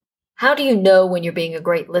How do you know when you're being a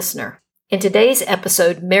great listener? In today's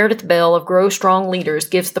episode, Meredith Bell of Grow Strong Leaders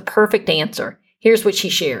gives the perfect answer. Here's what she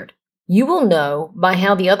shared. You will know by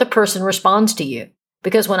how the other person responds to you.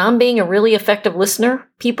 Because when I'm being a really effective listener,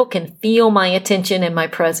 people can feel my attention and my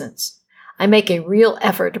presence. I make a real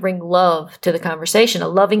effort to bring love to the conversation, a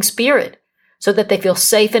loving spirit, so that they feel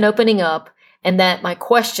safe in opening up and that my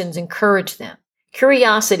questions encourage them.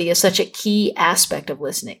 Curiosity is such a key aspect of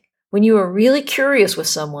listening. When you are really curious with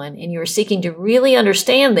someone and you are seeking to really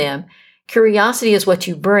understand them, curiosity is what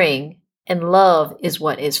you bring and love is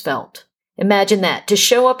what is felt. Imagine that, to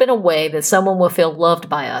show up in a way that someone will feel loved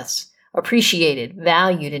by us, appreciated,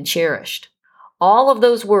 valued, and cherished. All of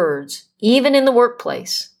those words, even in the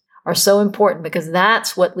workplace, are so important because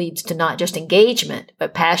that's what leads to not just engagement,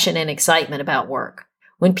 but passion and excitement about work.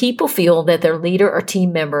 When people feel that their leader or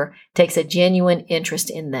team member takes a genuine interest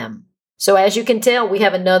in them. So as you can tell, we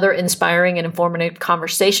have another inspiring and informative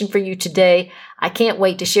conversation for you today. I can't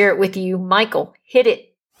wait to share it with you. Michael, hit it.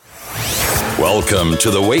 Welcome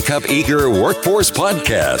to the Wake Up Eager Workforce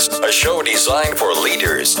Podcast, a show designed for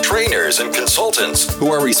leaders, trainers, and consultants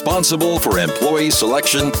who are responsible for employee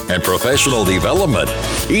selection and professional development.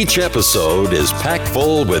 Each episode is packed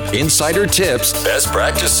full with insider tips, best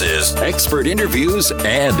practices, expert interviews,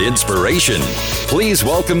 and inspiration. Please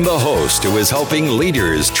welcome the host who is helping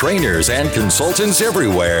leaders, trainers, and consultants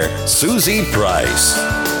everywhere, Susie Price.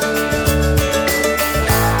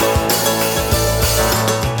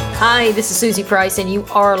 Hi, this is Susie Price, and you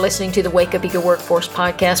are listening to the Wake Up Eager Workforce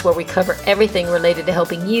Podcast, where we cover everything related to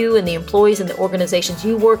helping you and the employees and the organizations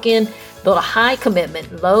you work in build a high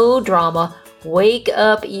commitment, low drama, wake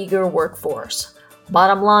up eager workforce.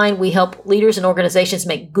 Bottom line, we help leaders and organizations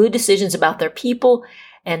make good decisions about their people.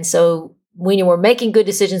 And so when you are making good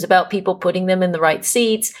decisions about people, putting them in the right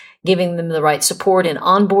seats, giving them the right support in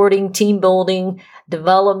onboarding, team building,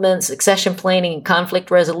 development, succession planning, and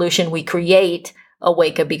conflict resolution, we create a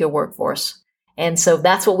Wake Up Eager workforce. And so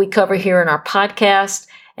that's what we cover here in our podcast,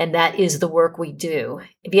 and that is the work we do.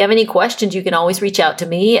 If you have any questions, you can always reach out to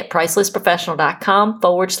me at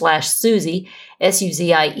pricelessprofessional.com/Susie,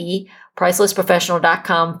 SUZIE,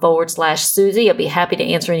 pricelessprofessional.com/Susie. I'll be happy to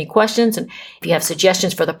answer any questions. And if you have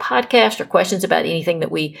suggestions for the podcast or questions about anything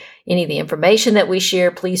that any of the information that we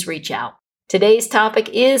share, please reach out. Today's topic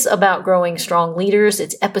is about growing strong leaders.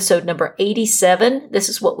 It's episode number 87. This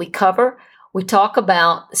is what we cover. We talk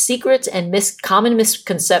about secrets and common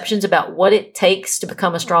misconceptions about what it takes to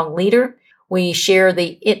become a strong leader. We share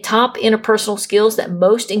the top interpersonal skills that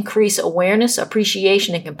most increase awareness,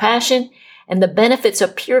 appreciation, and compassion, and the benefits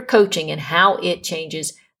of peer coaching and how it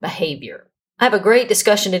changes behavior. I have a great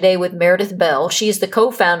discussion today with Meredith Bell. She is the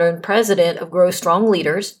co-founder and president of Grow Strong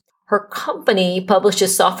Leaders. Her company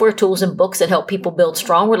publishes software tools and books that help people build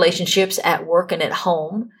strong relationships at work and at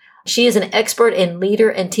home. She is an expert in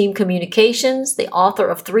leader and team communications, the author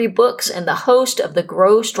of 3 books, and the host of the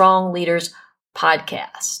Grow Strong Leaders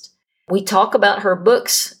podcast. We talk about her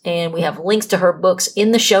books, and we have links to her books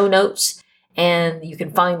in the show notes. And you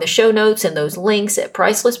can find the show notes and those links at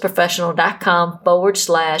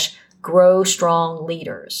pricelessprofessional.com/Grow Strong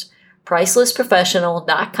Leaders.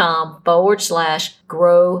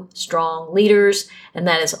 pricelessprofessional.com/Grow Strong Leaders. And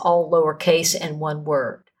that is all lowercase and one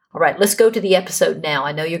word. All right, let's go to the episode now.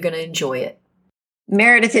 I know you're going to enjoy it.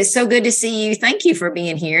 Meredith, it's so good to see you. Thank you for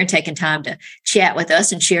being here and taking time to chat with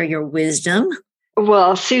us and share your wisdom.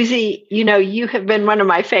 Well, Susie, you have been one of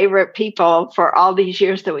my favorite people for all these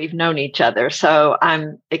years that we've known each other. So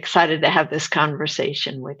I'm excited to have this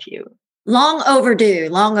conversation with you. Long overdue,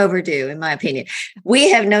 in my opinion.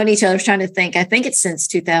 We have known each other, I was trying to think, I think it's since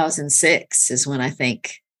 2006 is when I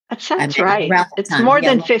think. That sounds right. It's more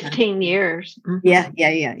than 15 years. Mm-hmm.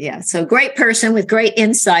 Yeah. So great person with great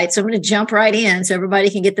insight. So I'm going to jump right in so everybody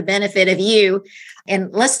can get the benefit of you.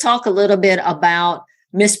 And let's talk a little bit about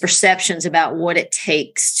misperceptions about what it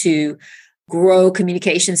takes to grow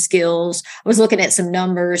communication skills. I was looking at some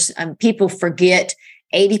numbers. People forget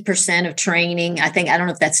 80% of training. I don't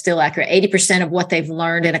know if that's still accurate. 80% of what they've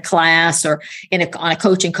learned in a class or on a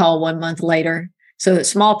coaching call 1 month later. So a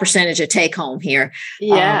small percentage of take home here.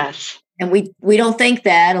 Yes. And we don't think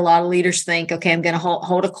that. A lot of leaders think, okay, I'm going to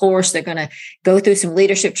hold a course. They're going to go through some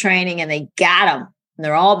leadership training and they got them and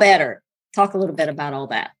they're all better. Talk a little bit about all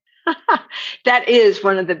that. That is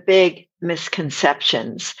one of the big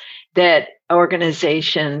misconceptions that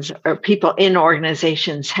organizations or people in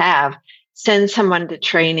organizations have. Send someone to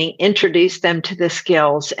training, introduce them to the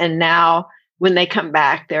skills, and now when they come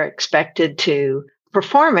back, they're expected to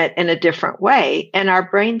perform it in a different way. And our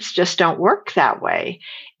brains just don't work that way.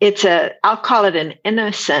 I'll call it an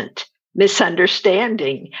innocent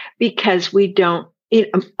misunderstanding because we don't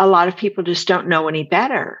a lot of people just don't know any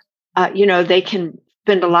better. They can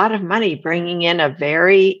spend a lot of money bringing in a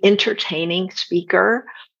very entertaining speaker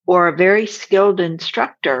or a very skilled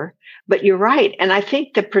instructor. But you're right. And I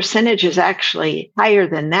think the percentage is actually higher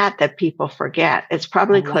than that people forget. It's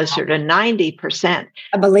probably closer to 90%.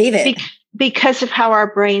 I believe it. Because of how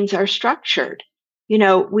our brains are structured.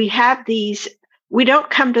 We have we don't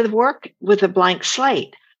come to the work with a blank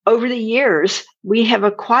slate. Over the years, we have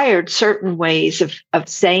acquired certain ways of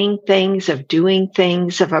saying things, of doing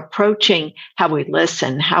things, of approaching how we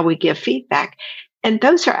listen, how we give feedback. And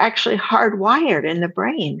those are actually hardwired in the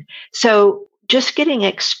brain. So just getting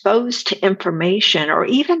exposed to information or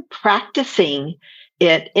even practicing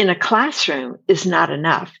it in a classroom is not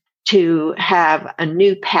enough to have a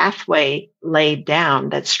new pathway laid down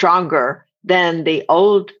that's stronger than the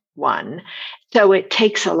old one. So it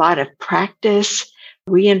takes a lot of practice,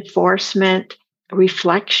 reinforcement,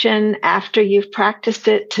 reflection after you've practiced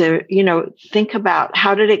it to, think about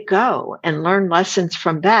how did it go and learn lessons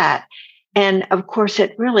from that. And of course,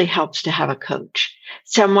 it really helps to have a coach,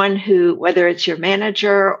 someone who, whether it's your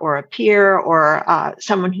manager or a peer or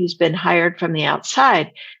someone who's been hired from the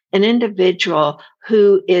outside, an individual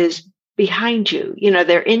who is behind you.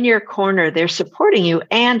 They're in your corner, they're supporting you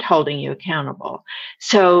and holding you accountable.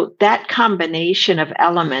 So that combination of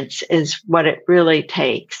elements is what it really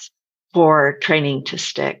takes for training to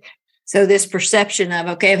stick. So this perception of,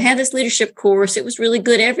 okay, I've had this leadership course, it was really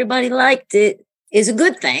good, everybody liked it, is a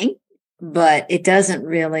good thing, but it doesn't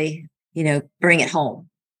really, bring it home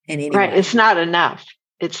in any way. Right. It's not enough.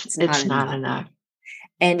 It's not enough.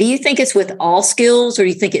 And do you think it's with all skills, or do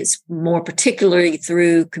you think it's more particularly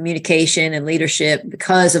through communication and leadership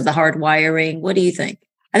because of the hard wiring? What do you think?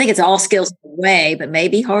 I think it's all skills in a way, but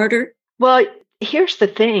maybe harder. Well, here's the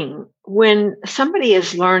thing. When somebody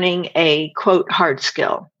is learning a quote hard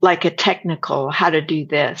skill, like a technical, how to do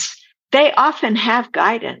this, they often have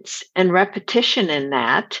guidance and repetition in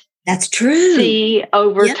that. That's true. See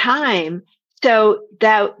over time. So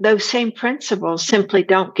those same principles simply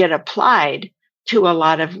don't get applied to a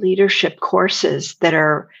lot of leadership courses that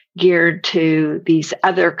are geared to these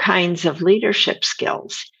other kinds of leadership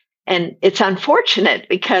skills. And it's unfortunate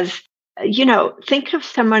because, think of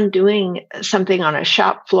someone doing something on a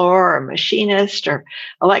shop floor or a machinist or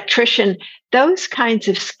electrician. Those kinds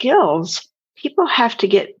of skills, people have to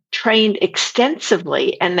get trained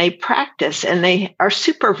extensively, and they practice and they are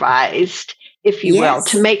supervised, if you will,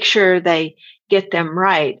 to make sure they get them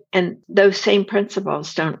right. And those same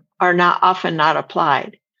principles are often not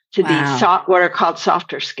applied to these what are called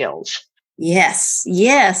softer skills. Yes,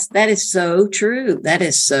 that is so true.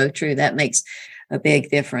 That makes a big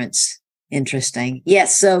difference. Interesting.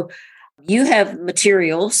 Yes, so you have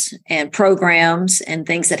materials and programs and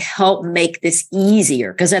things that help make this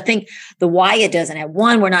easier. Because I think the why it doesn't have,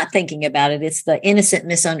 one, we're not thinking about it. It's the innocent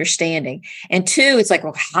misunderstanding. And two, it's like,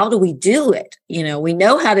 well, how do we do it? We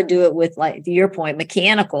know how to do it with, like, to your point,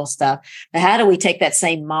 mechanical stuff. But how do we take that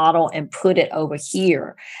same model and put it over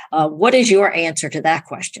here? What is your answer to that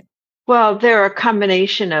question? Well, there are a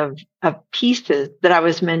combination of pieces that I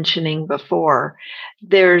was mentioning before.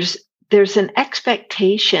 There's an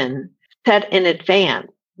expectation set in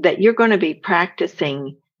advance that you're going to be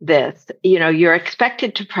practicing this. You're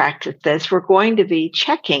expected to practice this. We're going to be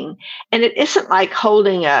checking. And it isn't like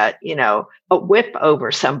holding a whip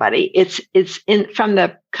over somebody. It's from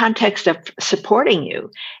the context of supporting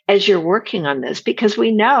you as you're working on this, because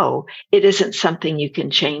we know it isn't something you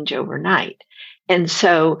can change overnight. And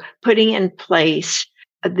so putting in place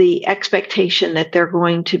the expectation that they're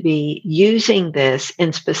going to be using this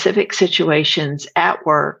in specific situations at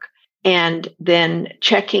work, and then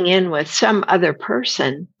checking in with some other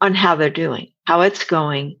person on how they're doing, how it's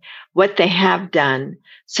going, what they have done.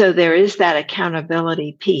 So there is that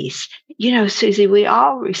accountability piece. Susie, we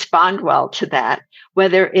all respond well to that,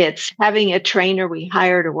 whether it's having a trainer we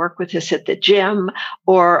hire to work with us at the gym,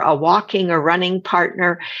 or a walking or running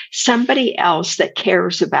partner, somebody else that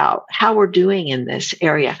cares about how we're doing in this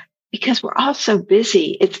area. Because we're all so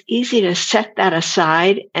busy, it's easy to set that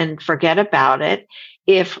aside and forget about it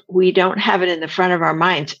if we don't have it in the front of our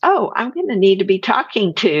minds. Oh, I'm going to need to be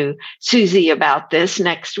talking to Susie about this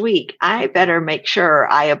next week. I better make sure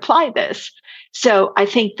I apply this. So I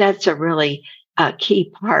think that's a really key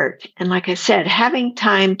part. And like I said, having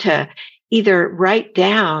time to either write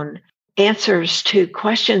down answers to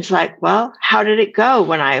questions like, well, how did it go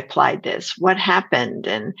when I applied this? What happened?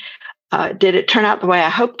 And did it turn out the way I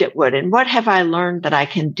hoped it would? And what have I learned that I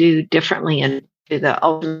can do differently and to the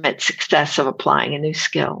ultimate success of applying a new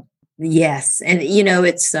skill? Yes. And,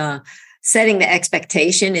 it's setting the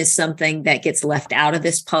expectation is something that gets left out of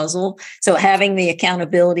this puzzle. So having the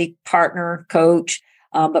accountability partner, coach,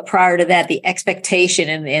 but prior to that, the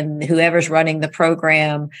expectation and whoever's running the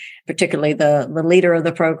program, particularly the leader of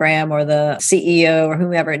the program or the CEO or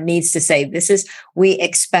whomever, needs to say, we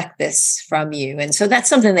expect this from you. And so that's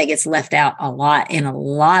something that gets left out a lot in a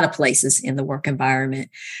lot of places in the work environment.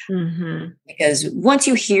 Mm-hmm. Because once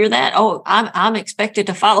you hear that, I'm expected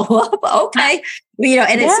to follow up. Okay.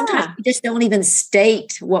 And it's sometimes we just don't even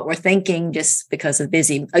state what we're thinking just because of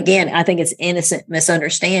busy. Again, I think it's innocent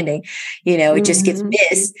misunderstanding. It just gets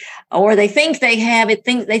missed, or they think they have it.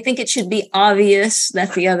 They think it should be obvious.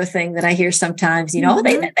 That's the other thing that I hear sometimes. They know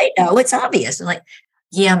it's obvious. I'm like,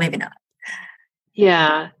 yeah, maybe not.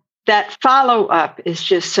 Yeah, that follow up is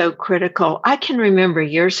just so critical. I can remember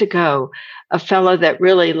years ago, a fellow that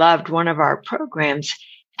really loved one of our programs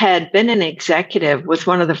had been an executive with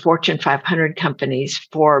one of the Fortune 500 companies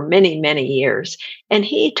for many, many years. And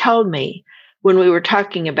he told me when we were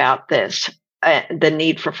talking about this, the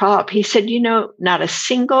need for follow-up, he said, not a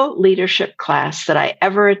single leadership class that I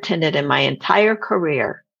ever attended in my entire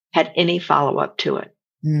career had any follow-up to it.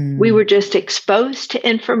 We were just exposed to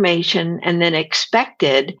information and then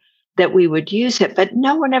expected that we would use it, but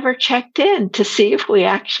no one ever checked in to see if we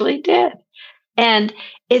actually did. And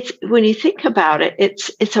when you think about it,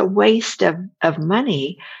 it's a waste of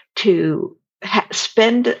money to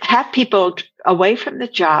have people away from the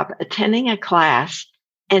job attending a class,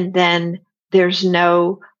 and then there's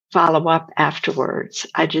no follow-up afterwards.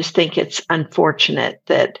 I just think it's unfortunate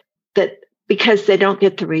that because they don't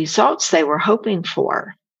get the results they were hoping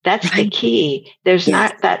for. That's right. The key. There's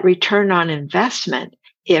not that return on investment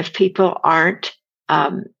if people aren't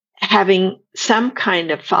having some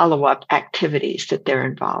kind of follow-up activities that they're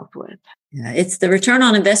involved with. Yeah, it's the return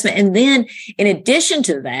on investment. And then in addition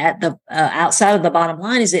to that, the outside of the bottom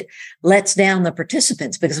line is it lets down the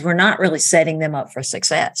participants because we're not really setting them up for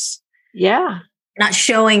success. Yeah. Not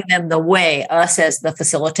showing them the way, us as the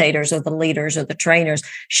facilitators or the leaders or the trainers,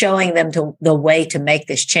 showing them the way to make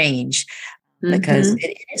this change. Because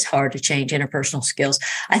it is hard to change interpersonal skills.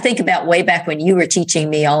 I think about way back when you were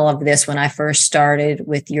teaching me all of this when I first started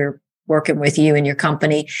with working with you and your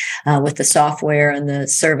company with the software and the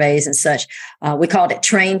surveys and such. We called it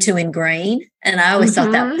Train to Ingrain. And I always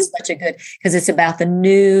thought that was such a good, because it's about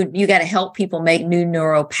you got to help people make new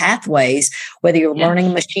neural pathways, whether you're learning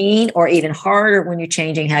a machine or even harder when you're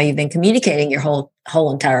changing how you've been communicating your whole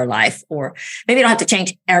entire life. Or maybe you don't have to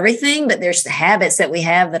change everything, but there's the habits that we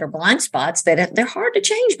have that are blind spots that they're hard to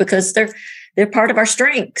change because they're part of our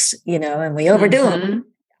strengths, and we overdo them.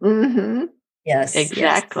 Mm-hmm. Yes.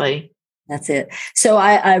 Exactly. Yes. That's it. So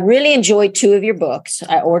I really enjoyed 2 of your books.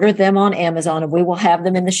 I ordered them on Amazon and we will have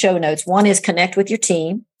them in the show notes. One is Connect with Your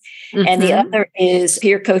Team. And the other is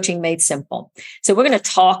Peer Coaching Made Simple. So we're going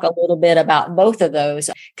to talk a little bit about both of those.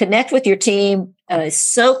 Connect with Your Team is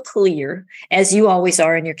so clear, as you always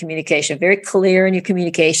are in your communication, very clear in your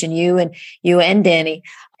communication, you and Denny.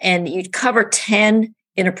 And you cover 10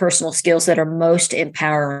 interpersonal skills that are most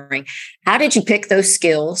empowering. How did you pick those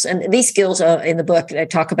skills? And these skills in the book, I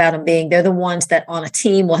talk about them they're the ones that on a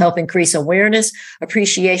team will help increase awareness,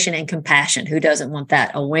 appreciation, and compassion. Who doesn't want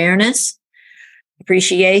that? Awareness,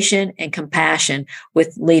 appreciation, and compassion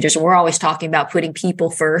with leaders. And we're always talking about putting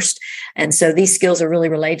people first. And so these skills are really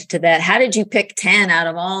related to that. How did you pick 10 out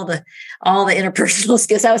of all the interpersonal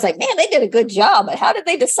skills? I was like, man, they did a good job, but how did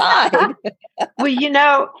they decide?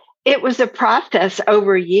 Well, it was a process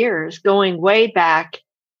over years, going way back,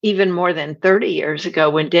 even more than 30 years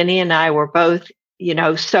ago, when Denny and I were both,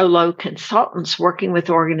 solo consultants working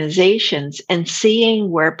with organizations and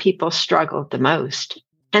seeing where people struggled the most.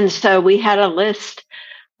 And so we had a list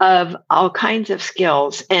of all kinds of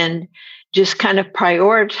skills and just kind of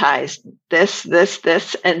prioritized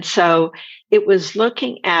this. And so it was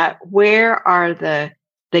looking at where are the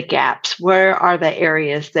gaps, where are the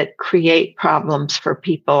areas that create problems for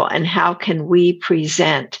people, and how can we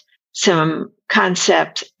present some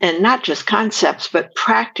concepts, and not just concepts, but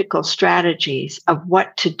practical strategies of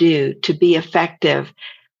what to do to be effective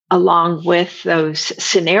along with those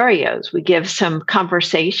scenarios. We give some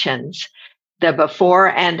conversations, the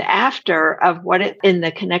before and after of in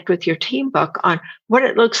the Connect with Your Team book, on what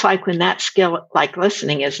it looks like when that skill, like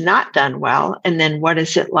listening, is not done well. And then what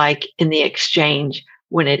is it like in the exchange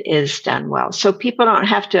when it is done well? So people don't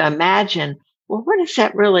have to imagine, well, what is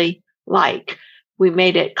that really like? We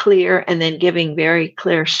made it clear, and then giving very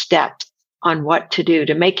clear steps on what to do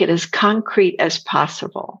to make it as concrete as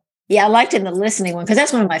possible. Yeah, I liked in the listening one because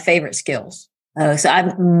that's one of my favorite skills. Oh, so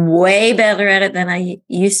I'm way better at it than I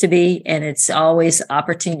used to be. And it's always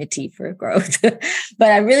opportunity for growth.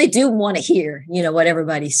 But I really do want to hear, what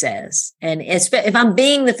everybody says. And if I'm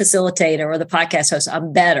being the facilitator or the podcast host,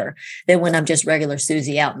 I'm better than when I'm just regular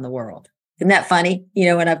Susie out in the world. Isn't that funny?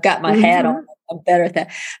 When I've got my hat on, I'm better at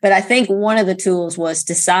that. But I think one of the tools was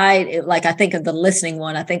decide, like I think of the listening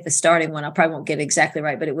one, I think the starting one, I probably won't get it exactly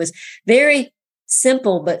right, but it was very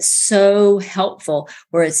simple, but so helpful,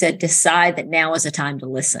 where it said, decide that now is a time to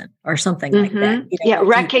listen or something like that.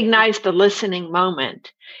 Recognize the listening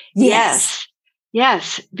moment. Yes.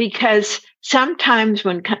 Because sometimes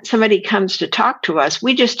when somebody comes to talk to us,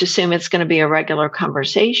 we just assume it's going to be a regular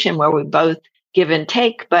conversation where we both give and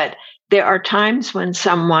take. But there are times when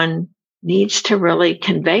someone needs to really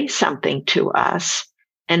convey something to us,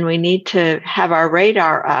 and we need to have our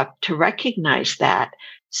radar up to recognize that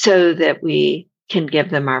so that we can give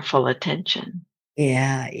them our full attention.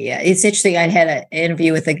 Yeah. It's interesting. I had an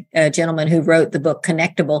interview with a gentleman who wrote the book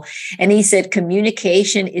Connectable, and he said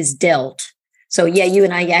communication is dealt. So you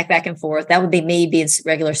and I yak back and forth. That would be me being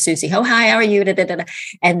regular Susie. Oh, hi, how are you? Da, da, da, da.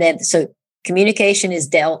 And then, so communication is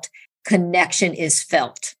dealt, connection is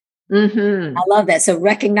felt. I love that. So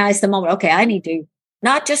recognize the moment. Okay, I need to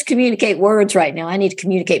not just communicate words right now. I need to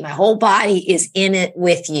communicate. My whole body is in it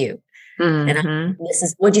with you. And this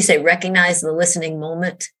is, what'd you say? Recognize the listening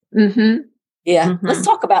moment. Yeah. Let's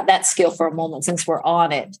talk about that skill for a moment since we're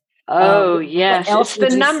on it. Oh, yes. It's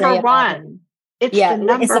the number one. It's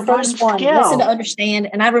the first one. Skill. Listen to understand.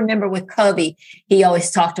 And I remember with Covey, he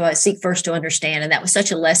always talked about seek first to understand. And that was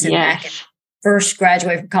such a lesson back in first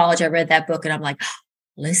graduate from college. I read that book and I'm like,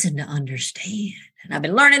 listen to understand. And I've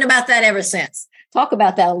been learning about that ever since. Talk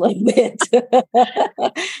about that a little bit.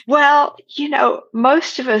 Well,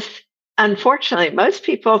 most of us, unfortunately, most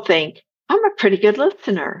people think I'm a pretty good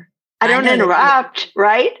listener. I don't interrupt,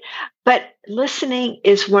 right? But listening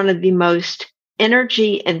is one of the most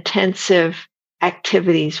energy intensive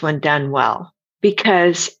activities when done well,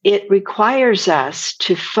 because it requires us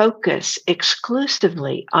to focus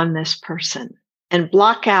exclusively on this person and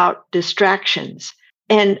block out distractions.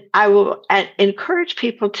 And I will encourage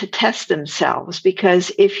people to test themselves,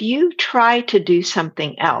 because if you try to do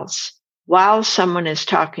something else while someone is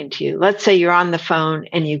talking to you, let's say you're on the phone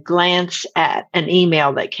and you glance at an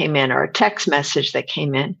email that came in or a text message that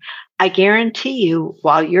came in, I guarantee you,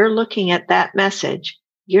 while you're looking at that message,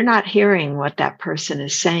 you're not hearing what that person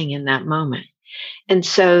is saying in that moment. And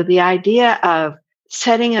so the idea of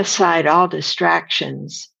setting aside all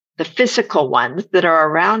distractions, the physical ones that are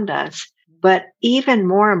around us, but even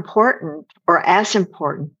more important, or as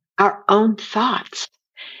important, our own thoughts,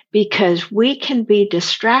 because we can be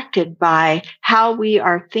distracted by how we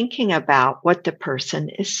are thinking about what the person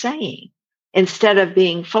is saying, instead of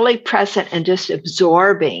being fully present and just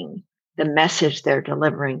absorbing the message they're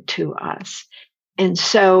delivering to us. And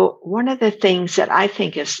so one of the things that I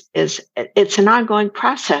think is it's an ongoing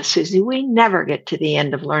process, Susie. We never get to the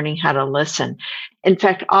end of learning how to listen. In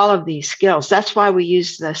fact, all of these skills, that's why we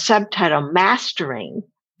use the subtitle, Mastering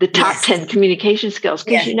the Top 10 Communication Skills,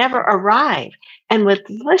 because you never arrive. And with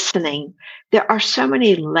listening, there are so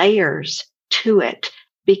many layers to it,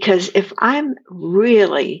 because if I'm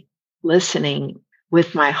really listening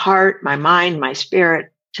with my heart, my mind, my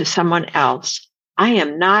spirit to someone else, I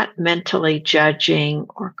am not mentally judging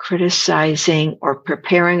or criticizing or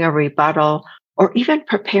preparing a rebuttal or even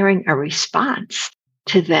preparing a response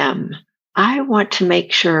to them. I want to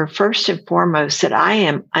make sure, first and foremost, that I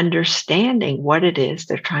am understanding what it is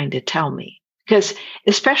they're trying to tell me. Because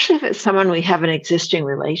especially if it's someone we have an existing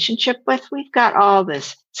relationship with, we've got all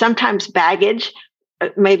this, sometimes baggage,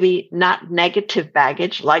 maybe not negative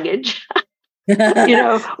baggage, luggage.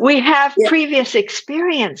 We have previous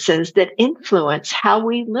experiences that influence how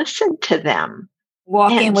we listen to them.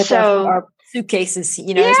 Walk in with our suitcases,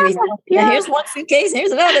 here's one suitcase,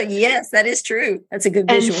 here's another. Yes, that is true. That's a good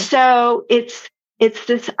visual. And so it's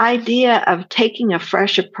this idea of taking a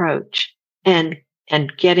fresh approach and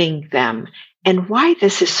getting them. And why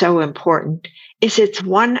this is so important is it's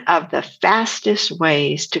one of the fastest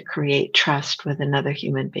ways to create trust with another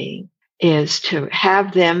human being, is to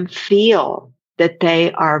have them feel that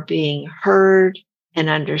they are being heard and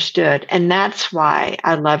understood. And that's why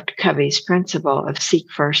I loved Covey's principle of seek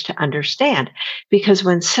first to understand, because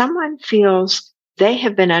when someone feels they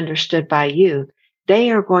have been understood by you,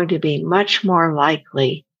 they are going to be much more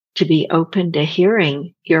likely to be open to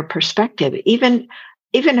hearing your perspective, even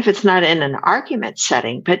if it's not in an argument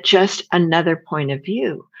setting, but just another point of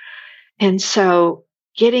view. And so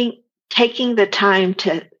taking the time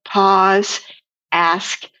to pause,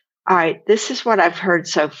 ask, all right, this is what I've heard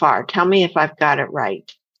so far. Tell me if I've got it right.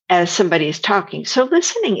 as somebody is talking. So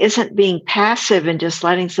listening isn't being passive and just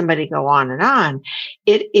letting somebody go on and on.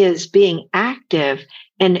 It is being active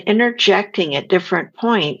and interjecting at different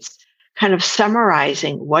points, kind of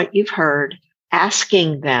summarizing what you've heard,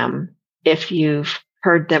 asking them if you've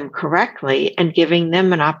heard them correctly, and giving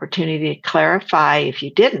them an opportunity to clarify if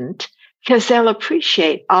you didn't, because they'll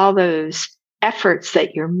appreciate all those efforts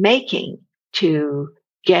that you're making to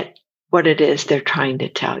get what it is they're trying to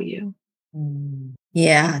tell you.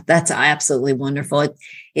 Yeah, that's absolutely wonderful.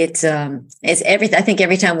 It's everything. I think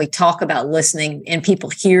every time we talk about listening and people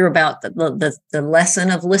hear about the lesson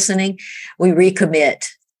of listening, we recommit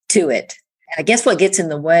to it. I guess what gets in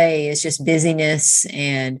the way is just busyness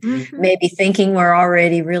and maybe thinking we're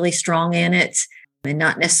already really strong in it and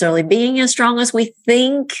not necessarily being as strong as we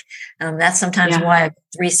think. That's sometimes why a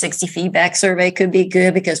 360 feedback survey could be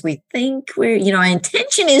good, because we think our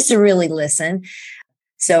intention is to really listen.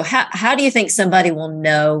 So how do you think somebody will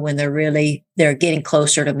know when they're getting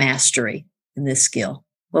closer to mastery in this skill?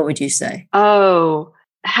 What would you say? Oh,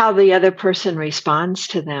 how the other person responds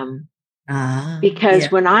to them.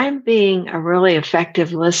 Because when I'm being a really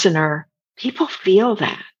effective listener, people feel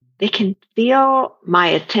that. They can feel my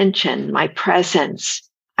attention, my presence.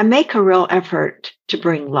 I make a real effort to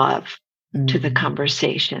bring love to the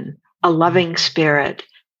conversation, a loving spirit,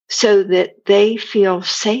 so that they feel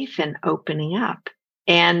safe in opening up.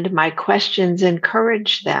 And my questions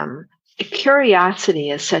encourage them.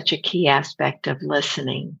 Curiosity is such a key aspect of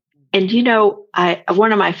listening. And,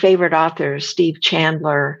 one of my favorite authors, Steve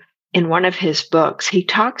Chandler, in one of his books, he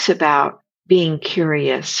talks about being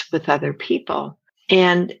curious with other people.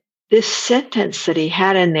 And this sentence that he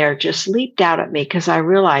had in there just leaped out at me because I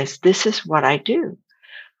realized this is what I do.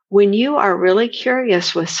 When you are really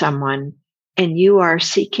curious with someone and you are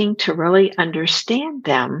seeking to really understand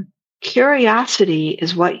them, curiosity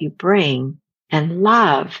is what you bring and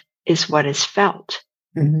love is what is felt.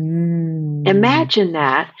 Imagine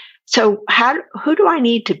that. So who do I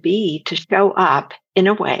need to be to show up in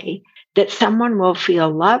a way that someone will feel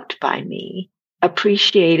loved by me,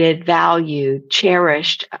 appreciated, valued,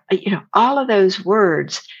 cherished, all of those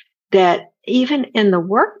words that even in the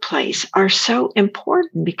workplace are so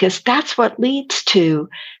important, because that's what leads to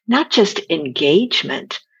not just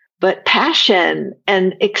engagement, but passion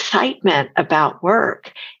and excitement about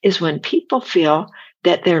work, is when people feel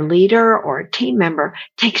that their leader or a team member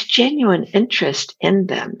takes genuine interest in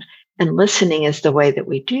them. And listening is the way that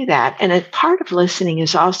we do that. And a part of listening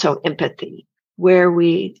is also empathy, where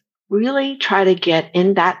we really try to get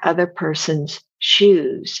in that other person's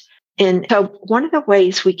shoes. And so one of the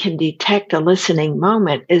ways we can detect a listening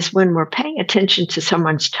moment is when we're paying attention to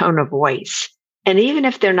someone's tone of voice. And even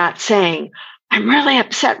if they're not saying, I'm really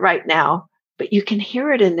upset right now, but you can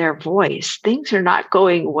hear it in their voice. Things are not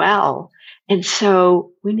going well. And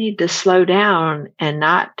so we need to slow down and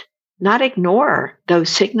not ignore those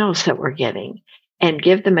signals that we're getting, and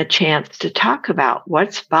give them a chance to talk about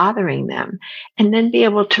what's bothering them, and then be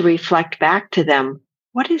able to reflect back to them,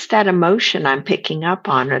 what is that emotion I'm picking up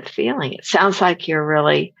on or the feeling? It sounds like you're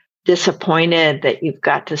really disappointed that you've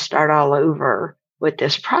got to start all over with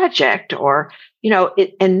this project, or,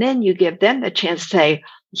 and then you give them the chance to say,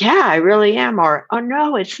 yeah, I really am. Or, oh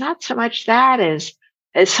no, it's not so much that as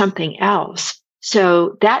something else.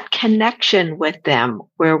 So that connection with them,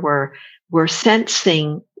 where we're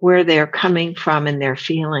sensing where they're coming from and their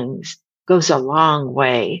feelings, goes a long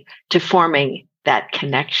way to forming that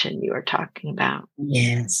connection you were talking about.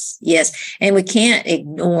 Yes. And we can't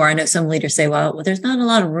ignore, I know some leaders say, well, there's not a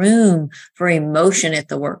lot of room for emotion at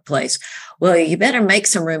the workplace. Well, you better make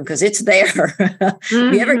some room, because it's there.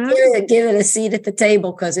 You ever give it a seat at the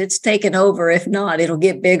table, because it's taken over. If not, it'll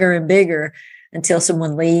get bigger and bigger until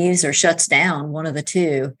someone leaves or shuts down, one of the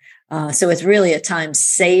two. So it's really a time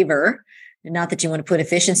saver. Not that you want to put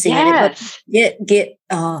efficiency in it,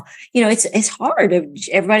 but it's hard.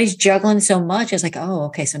 Everybody's juggling so much. It's like, oh,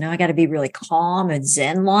 okay, so now I got to be really calm and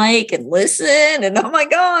Zen-like and listen. And oh my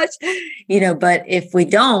gosh, but if we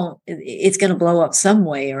don't, it's going to blow up some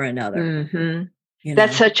way or another.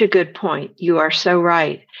 That's such a good point. You are so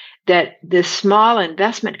right. That this small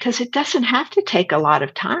investment, because it doesn't have to take a lot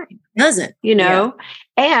of time. Doesn't.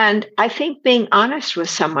 And I think being honest with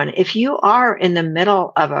someone, if you are in the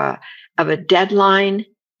middle of a deadline,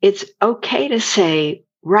 it's okay to say,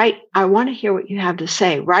 right, I want to hear what you have to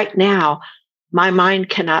say. Right now, my mind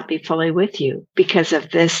cannot be fully with you because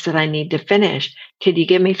of this that I need to finish. Could you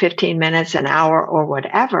give me 15 minutes, an hour, or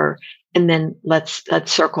whatever? And then let's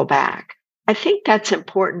circle back. I think that's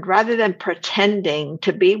important, rather than pretending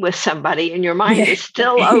to be with somebody and your mind is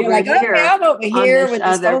still over like, here. Okay, I'm over here with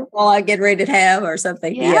this phone call I get ready to have or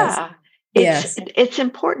something. Yeah. It's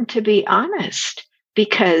important to be honest,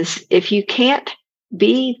 because if you can't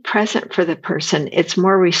be present for the person, it's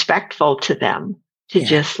more respectful to them to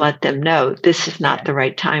just let them know this is not the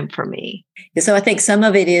right time for me. So I think some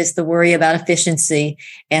of it is the worry about efficiency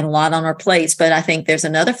and a lot on our plates. But I think there's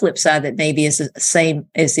another flip side that maybe is the same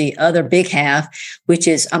as the other big half, which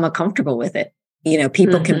is I'm uncomfortable with it.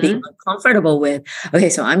 People can be uncomfortable with, okay,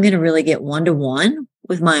 so I'm going to really get one-to-one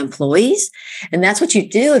with my employees. And that's what you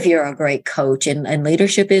do if you're a great coach, and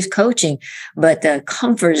leadership is coaching, but the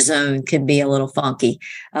comfort zone can be a little funky.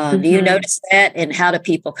 Do you notice that? And how do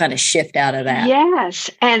people kind of shift out of that? Yes.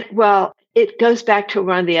 And well, it goes back to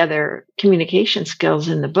one of the other communication skills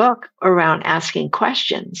in the book around asking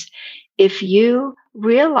questions. If you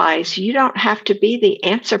realize you don't have to be the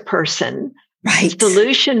answer person,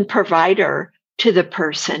 solution provider to the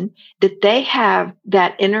person, that they have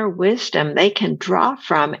that inner wisdom they can draw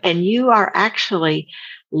from, and you are actually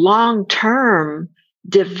long-term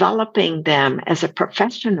developing them as a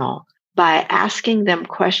professional by asking them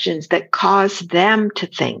questions that cause them to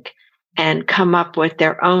think and come up with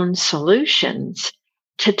their own solutions.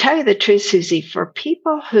 To tell you the truth, Susie, for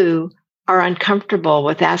people who are uncomfortable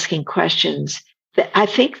with asking questions, I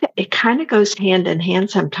think that it kind of goes hand in hand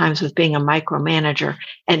sometimes with being a micromanager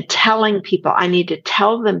and telling people, I need to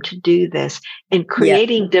tell them to do this, and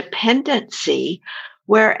creating dependency.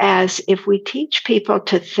 Whereas if we teach people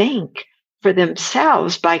to think for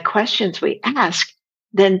themselves by questions we ask,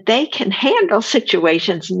 then they can handle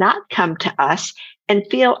situations, not come to us, and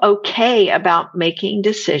feel okay about making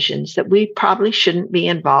decisions that we probably shouldn't be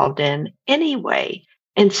involved in anyway.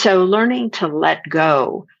 And so learning to let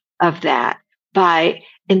go of that by,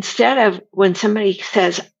 instead of when somebody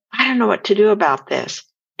says, I don't know what to do about this,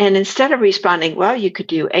 and instead of responding, well, you could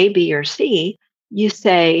do A, B, or C, you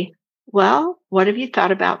say, well, what have you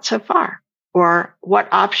thought about so far? Or what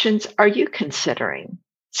options are you considering?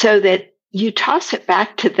 So that you toss it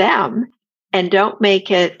back to them and don't make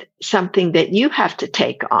it something that you have to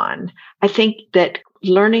take on. I think that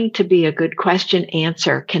learning to be a good question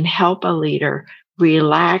answer can help a leader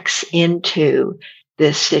relax into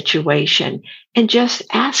this situation and just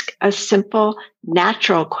ask a simple,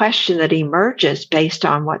 natural question that emerges based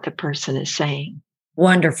on what the person is saying.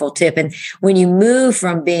 Wonderful tip. And when you move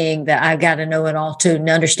from being the I've got to know it all to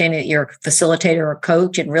understanding that you're a facilitator or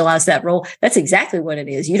coach and realize that role, that's exactly what it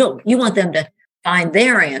is. You want them to find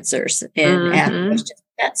their answers and ask questions.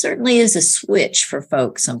 That certainly is a switch for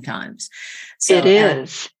folks sometimes. So, it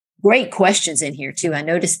is. Great questions in here too. I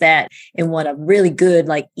noticed that in what a really good,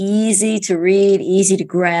 easy to read, easy to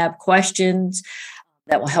grab questions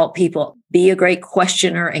that will help people be a great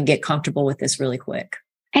questioner and get comfortable with this really quick.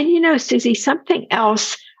 And Susie, something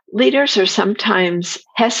else, leaders are sometimes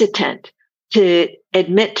hesitant to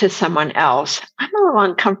admit to someone else, I'm a little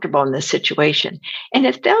uncomfortable in this situation. And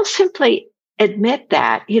if they'll simply admit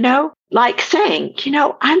that, like saying,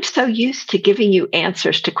 I'm so used to giving you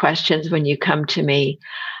answers to questions when you come to me.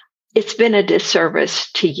 It's been a disservice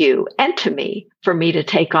to you and to me for me to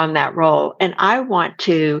take on that role. And I want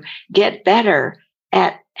to get better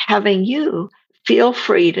at having you feel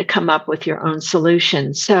free to come up with your own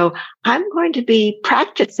solutions. So I'm going to be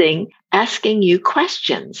practicing asking you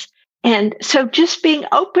questions. And so just being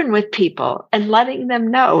open with people and letting them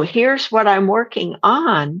know, here's what I'm working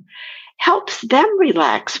on, helps them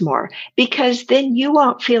relax more, because then you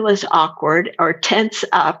won't feel as awkward or tense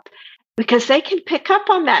up, because they can pick up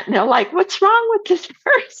on that and they're like, what's wrong with this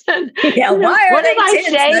person? Yeah, what did I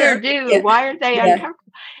say or do? Yeah. Why are they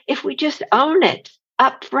uncomfortable? If we just own it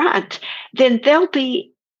up front, then they'll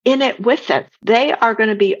be in it with us. They are going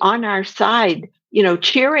to be on our side,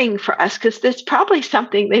 cheering for us, because that's probably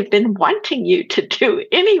something they've been wanting you to do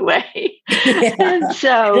anyway. Yeah. And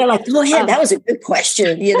so they're like, go ahead, that was a good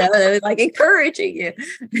question. They're encouraging you.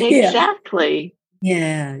 Exactly.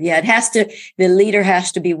 Yeah. The leader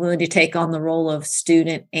has to be willing to take on the role of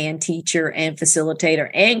student and teacher and facilitator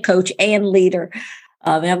and coach and leader.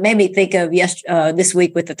 It made me think of this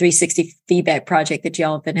week with the 360 feedback project that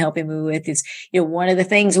y'all have been helping me with is, one of the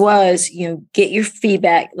things was, get your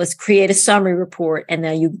feedback. Let's create a summary report. And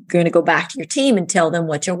then you're going to go back to your team and tell them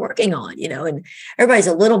what you're working on, and everybody's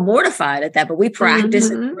a little mortified at that, but we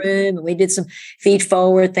practiced in the room and we did some feed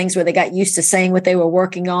forward things where they got used to saying what they were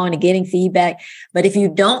working on and getting feedback. But if you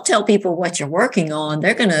don't tell people what you're working on,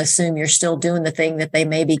 they're going to assume you're still doing the thing that they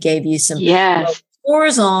maybe gave you some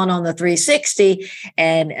scores on the 360,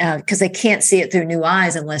 and because they can't see it through new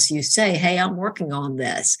eyes unless you say, hey, I'm working on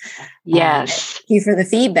this. Yes. Thank you for the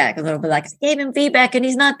feedback. A little bit like, I gave him feedback and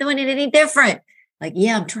he's not doing it any different.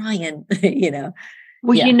 Yeah, I'm trying,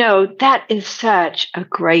 Well, that is such a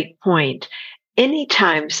great point.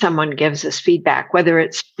 anytime someone gives us feedback, whether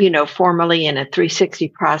it's, formally in a 360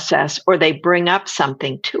 process or they bring up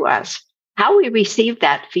something to us, how we receive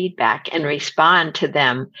that feedback and respond to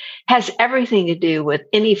them has everything to do with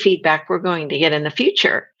any feedback we're going to get in the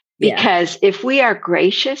future. Because if we are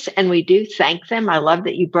gracious and we do thank them, I love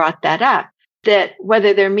that you brought that up, that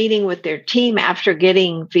whether they're meeting with their team after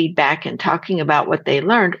getting feedback and talking about what they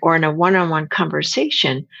learned or in a one-on-one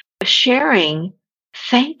conversation, sharing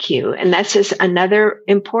thank you. And that's just another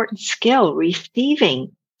important skill,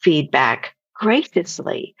 receiving feedback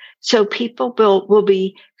graciously. So people will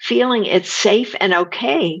be feeling it's safe and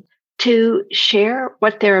okay to share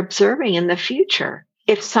what they're observing in the future.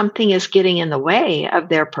 If something is getting in the way of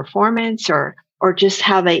their performance or just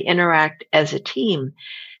how they interact as a team.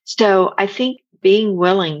 So I think being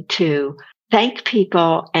willing to thank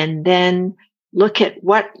people and then look at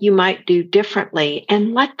what you might do differently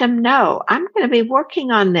and let them know, I'm going to be working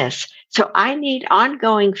on this. So I need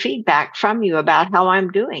ongoing feedback from you about how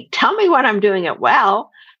I'm doing. Tell me when I'm doing it well,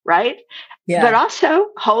 right? Yeah. But also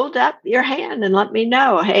hold up your hand and let me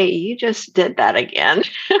know, hey, you just did that again.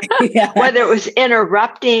 Whether it was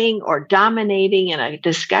interrupting or dominating in a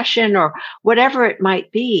discussion or whatever it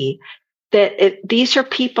might be, these are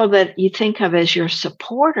people that you think of as your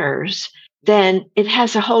supporters, then it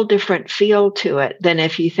has a whole different feel to it than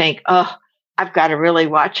if you think, oh, I've got to really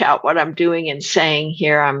watch out what I'm doing and saying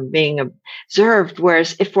here, I'm being observed.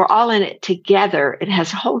 Whereas if we're all in it together, it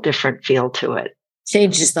has a whole different feel to it.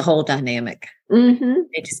 Changes the whole dynamic.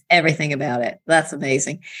 Changes everything about it. That's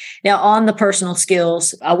amazing. Now, on the personal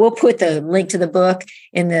skills, I will put the link to the book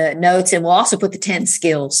in the notes, and we'll also put the 10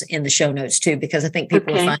 skills in the show notes too, because I think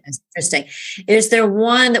people will find this interesting. Is there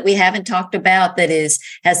one that we haven't talked about that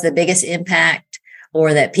has the biggest impact,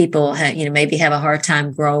 or that people maybe have a hard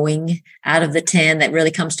time growing out of the 10 that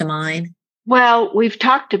really comes to mind? Well, we've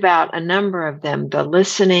talked about a number of them, the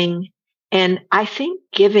listening. And I think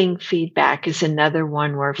giving feedback is another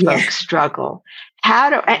one where folks struggle.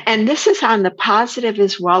 And this is on the positive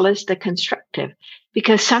as well as the constructive,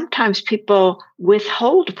 because sometimes people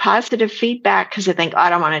withhold positive feedback because they think, I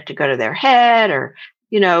don't want it to go to their head, or,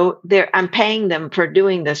 I'm paying them for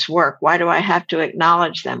doing this work. Why do I have to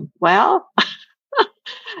acknowledge them? Well,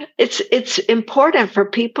 it's important for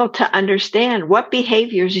people to understand what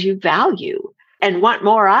behaviors you value and want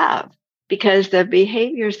more of, because the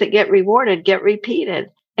behaviors that get rewarded get repeated.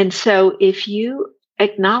 And so if you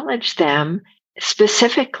acknowledge them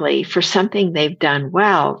specifically for something they've done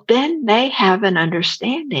well, then they have an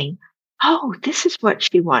understanding, oh, this is what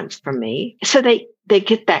she wants from me. So they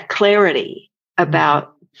get that clarity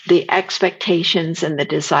about the expectations and the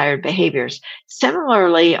desired behaviors.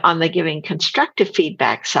 Similarly, on the giving constructive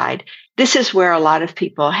feedback side, this is where a lot of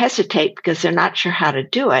people hesitate because they're not sure how to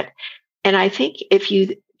do it. And I think if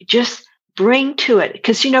you just bring to it,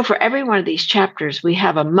 because, for every one of these chapters, we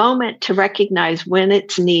have a moment to recognize when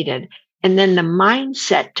it's needed, and then the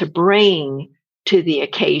mindset to bring to the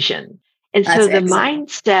occasion. And so the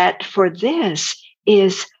mindset for this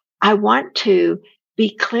is, I want to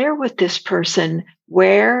be clear with this person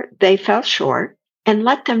where they fell short and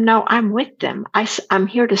let them know I'm with them. I'm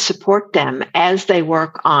here to support them as they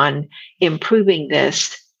work on improving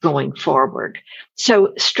this going forward.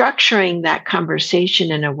 So structuring that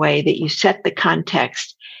conversation in a way that you set the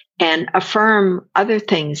context and affirm other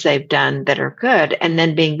things they've done that are good, and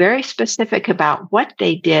then being very specific about what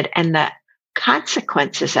they did and the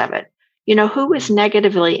consequences of it. Who was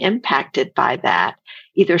negatively impacted by that,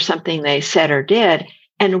 either something they said or did,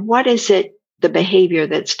 and what is it, the behavior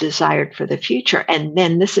that's desired for the future. And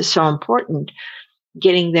then this is so important,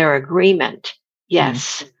 getting their agreement.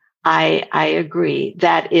 Yes. I agree.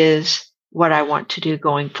 That is what I want to do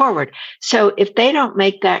going forward. So if they don't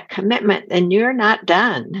make that commitment, then you're not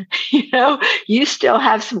done. You still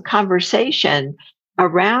have some conversation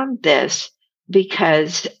around this,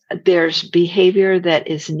 because there's behavior that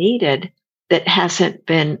is needed that hasn't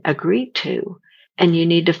been agreed to. And you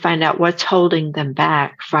need to find out what's holding them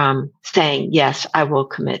back from saying, yes, I will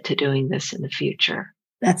commit to doing this in the future.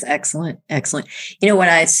 That's excellent. Excellent. What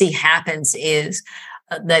I see happens is,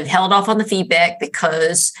 they've held off on the feedback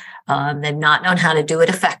because they've not known how to do it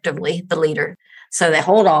effectively, the leader. So they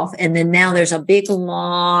hold off. And then now there's a big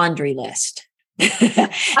laundry list.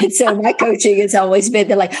 And so my coaching has always been,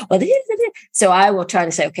 they're like, well, so I will try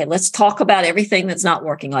to say, okay, let's talk about everything that's not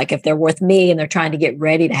working. Like if they're with me and they're trying to get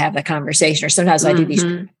ready to have the conversation, or sometimes I do these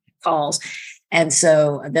calls. And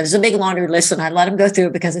so there's a big laundry list, and I let them go through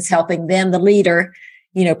it because it's helping them, the leader,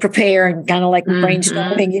 prepare and kind of like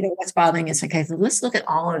brainstorming, what's bothering us. Okay, so let's look at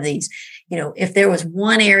all of these. If there was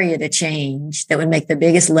one area to change that would make the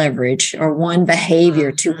biggest leverage, or one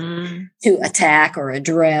behavior to attack or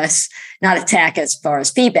address, not attack as far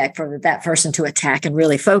as feedback for that person to attack and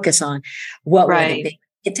really focus on, what would it be?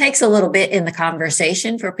 It takes a little bit in the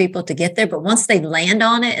conversation for people to get there, but once they land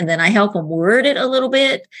on it, and then I help them word it a little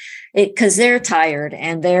bit, because they're tired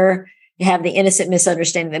and you have the innocent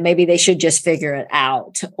misunderstanding that maybe they should just figure it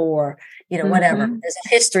out, or, whatever. There's a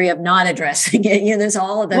history of not addressing it. There's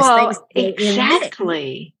all of those things.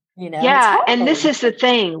 Exactly. Yeah. And this is the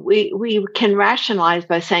thing. We can rationalize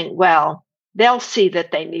by saying, well, they'll see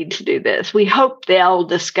that they need to do this. We hope they'll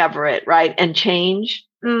discover it, right? And change.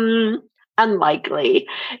 Unlikely,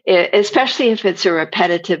 especially if it's a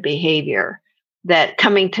repetitive behavior, that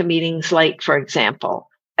coming to meetings late, for example,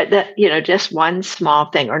 that, just one small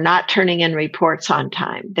thing, or not turning in reports on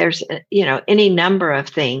time. There's, any number of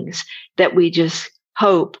things that we just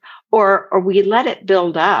hope, or we let it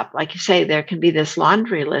build up. Like you say, there can be this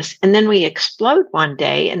laundry list, and then we explode one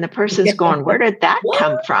day and the person's going, where did that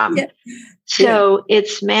come from? So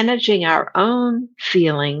it's managing our own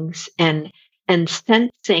feelings and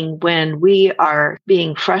sensing when we are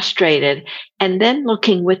being frustrated, and then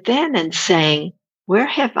looking within and saying, where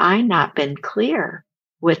have I not been clear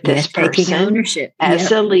with this person? Taking ownership as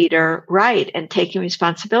a leader, right, and taking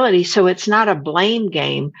responsibility. So it's not a blame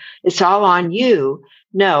game. It's all on you.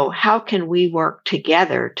 No, how can we work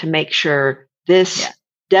together to make sure this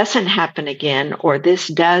doesn't happen again, or this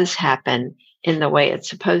does happen in the way it's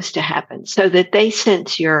supposed to happen, so that they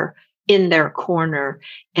sense you're in their corner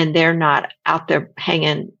and they're not out there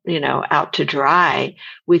hanging, out to dry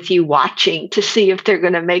with you, watching to see if they're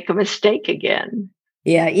going to make a mistake again.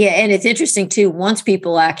 Yeah. And it's interesting too, once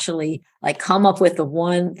people actually come up with the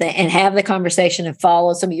one thing and have the conversation and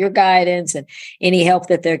follow some of your guidance and any help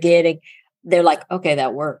that they're getting, they're like, okay,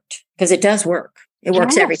 that worked. Because it does work. It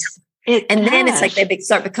works every time. Then it's like they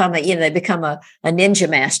become a ninja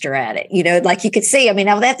master at it. Like you could see,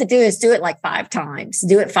 all they have to do is do it 5 times,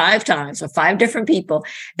 with 5 different people.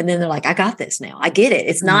 And then they're like, I got this now. I get it.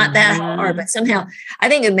 It's not that hard, but somehow I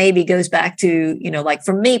think it maybe goes back to,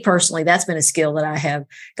 for me personally, that's been a skill that I have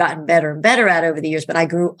gotten better and better at over the years, but I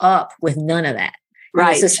grew up with none of that.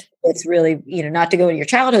 Right. It's really, not to go into your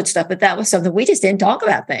childhood stuff, but that was something we just didn't talk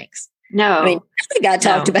about things. No, nothing got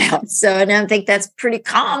talked about. So, and I think that's pretty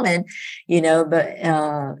common,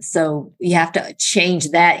 but so you have to change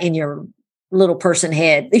that in your little person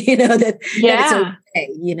head, that it's okay,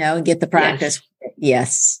 and get the practice.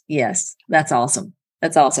 Yes. That's awesome.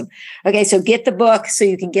 Okay. So get the book so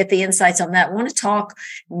you can get the insights on that. I want to talk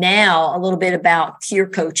now a little bit about peer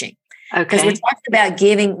coaching. Because we're talking about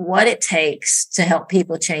giving what it takes to help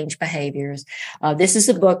people change behaviors. This is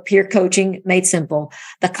a book, Peer Coaching Made Simple.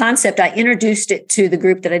 The concept, I introduced it to the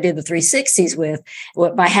group that I did the 360s with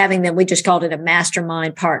by having them, we just called it a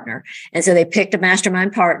mastermind partner. And so they picked a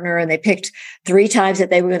mastermind partner and they picked 3 times that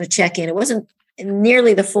they were going to check in. It wasn't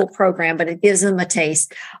nearly the full program, but it gives them a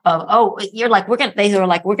taste of, they were like, we're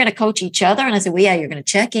going to coach each other. And I said, well, yeah, you're going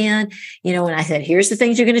to check in, and I said, here's the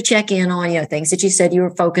things you're going to check in on, things that you said you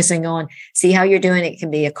were focusing on, see how you're doing. It can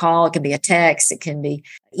be a call, it can be a text, it can be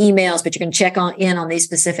emails, but you're going to check in on these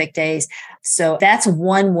specific days. So that's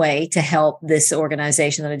one way to help this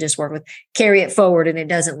organization that I just worked with carry it forward and it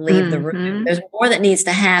doesn't leave the room. There's more that needs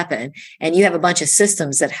to happen. And you have a bunch of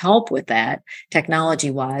systems that help with that technology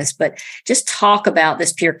wise, but just talk about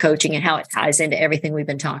this peer coaching and how it ties into everything we've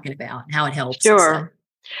been talking about and how it helps. Sure.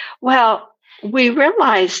 Well, we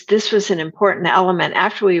realized this was an important element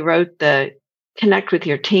after we wrote the Connect with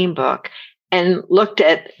Your Team book and looked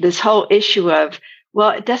at this whole issue of,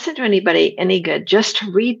 well, it doesn't do anybody any good just to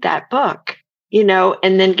read that book,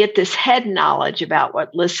 and then get this head knowledge about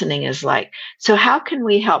what listening is like. So how can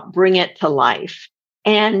we help bring it to life?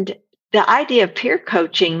 And the idea of peer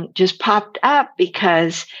coaching just popped up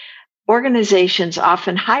because organizations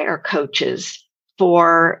often hire coaches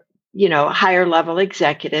for, higher level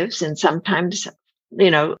executives and sometimes,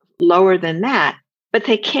 lower than that, but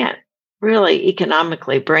they can't really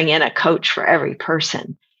economically bring in a coach for every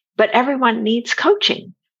person. But everyone needs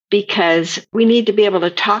coaching because we need to be able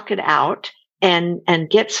to talk it out and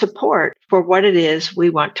get support for what it is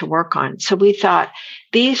we want to work on. So we thought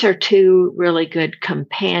these are 2 really good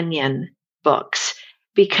companion books,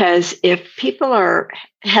 because if people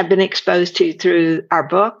have been exposed to through our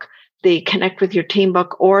book, the Connect with Your Team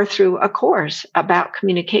book, or through a course about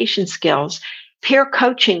communication skills, peer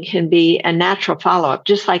coaching can be a natural follow-up,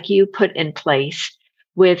 just like you put in place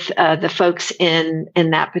with the folks in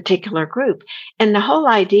that particular group. And the whole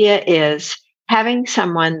idea is having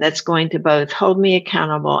someone that's going to both hold me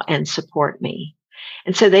accountable and support me.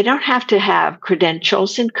 And so they don't have to have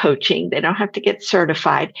credentials in coaching. They don't have to get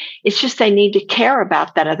certified. It's just they need to care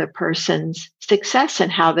about that other person's success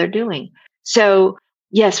and how they're doing. So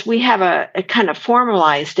yes, we have a kind of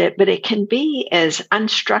formalized it, but it can be as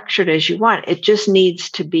unstructured as you want. It just needs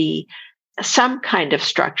to be some kind of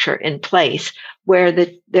structure in place where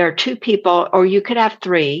there are two people, or you could have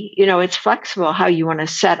three. It's flexible how you want to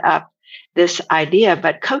set up this idea,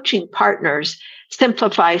 but coaching partners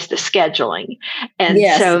simplifies the scheduling. And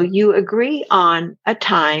so you agree on a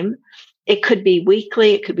time. It could be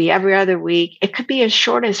weekly. It could be every other week. It could be as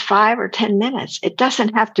short as 5 or 10 minutes. It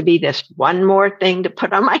doesn't have to be this one more thing to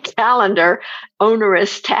put on my calendar,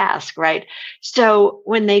 onerous task, right? So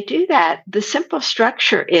when they do that, the simple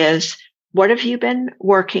structure is, what have you been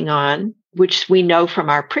working on, which we know from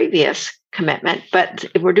our previous commitment, but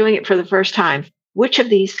if we're doing it for the first time, which of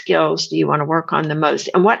these skills do you want to work on the most?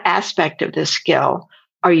 And what aspect of this skill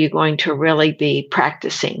are you going to really be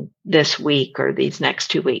practicing this week or these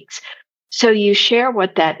next 2 weeks? So you share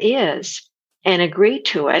what that is and agree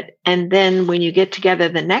to it. And then when you get together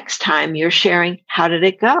the next time, you're sharing, how did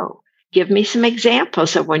it go? Give me some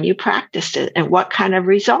examples of when you practiced it and what kind of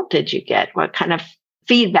result did you get? What kind of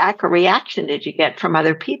feedback or reaction did you get from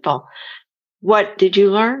other people? What did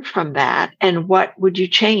you learn from that? And what would you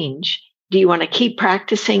change? Do you want to keep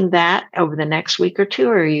practicing that over the next week or two,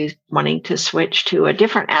 or are you wanting to switch to a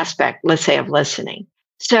different aspect, let's say, of listening?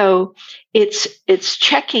 So it's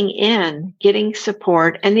checking in, getting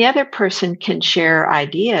support, and the other person can share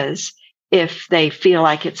ideas if they feel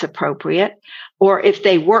like it's appropriate, or if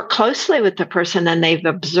they work closely with the person and they've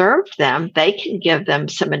observed them, they can give them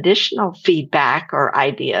some additional feedback or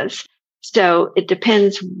ideas. So it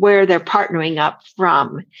depends where they're partnering up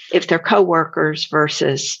from, if they're coworkers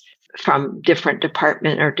versus from different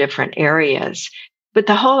department or different areas. But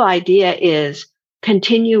the whole idea is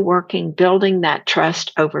continue working, building that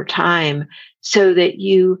trust over time so that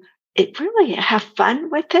it really have fun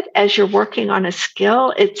with it as you're working on a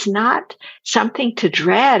skill. It's not something to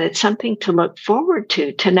dread. It's something to look forward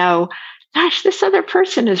to know, gosh, this other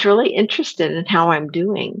person is really interested in how I'm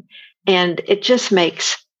doing. And it just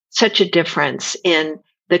makes such a difference in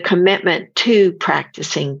the commitment to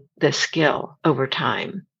practicing the skill over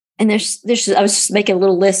time. And I was just making a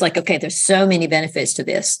little list, like, okay, there's so many benefits to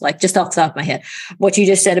this, like just off the top of my head, what you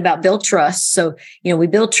just said about build trust. So, we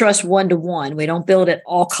build trust one-to-one. We don't build it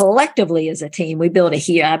all collectively as a team. We build it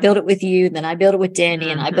here. I build it with you, then I build it with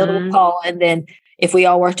Danny, and I build it with Paul. And then if we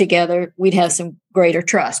all work together, we'd have some greater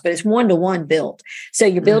trust, but it's one-to-one built. So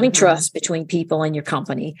you're building trust between people in your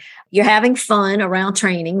company. You're having fun around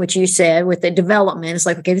training, which you said with the development. It's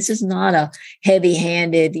like, okay, this is not a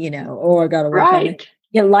heavy-handed, I got to work on it.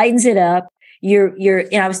 It lightens it up.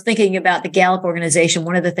 I was thinking about the Gallup organization.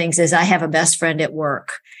 One of the things is I have a best friend at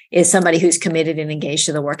work, is somebody who's committed and engaged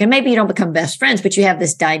to the work. And maybe you don't become best friends, but you have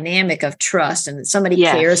this dynamic of trust and that somebody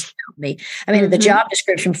cares about me. I mean, the job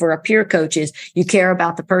description for a peer coach is you care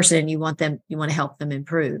about the person and you want to help them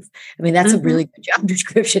improve. I mean, that's a really good job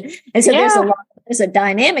description. And so there's a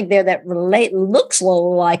dynamic there that looks a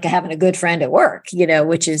little like having a good friend at work,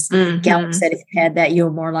 which is Gallup said if you had that,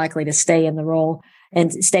 you're more likely to stay in the role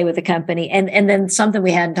and stay with the company. And then something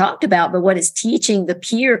we hadn't talked about, but what is teaching the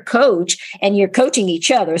peer coach, and you're coaching each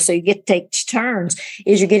other, so you get to take turns,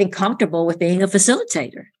 is you're getting comfortable with being a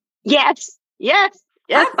facilitator. Yes. High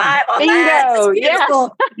five on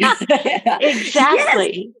that. Yes.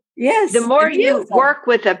 Exactly. Yes. The more you work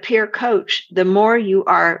with a peer coach, the more you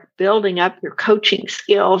are building up your coaching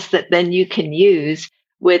skills that then you can use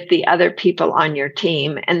with the other people on your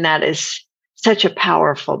team. And that is such a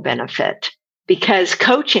powerful benefit. Because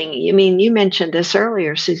coaching, you mentioned this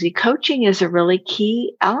earlier, Susie, coaching is a really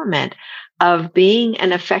key element of being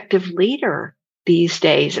an effective leader these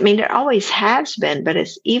days. It always has been, but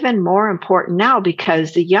it's even more important now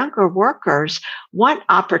because the younger workers want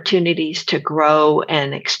opportunities to grow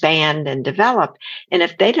and expand and develop. And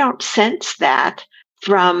if they don't sense that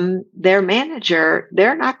from their manager,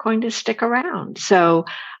 they're not going to stick around. So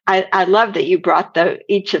I love that you brought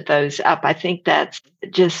each of those up. I think that's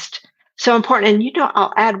just so important. And,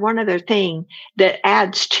 I'll add one other thing that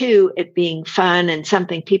adds to it being fun and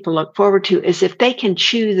something people look forward to is if they can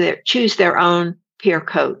choose their own peer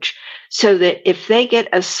coach, so that if they get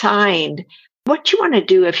assigned, what you want to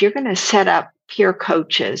do if you're going to set up peer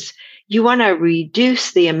coaches, you want to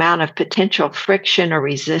reduce the amount of potential friction or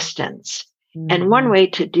resistance. And one way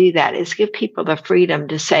to do that is give people the freedom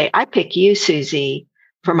to say, I pick you, Susie,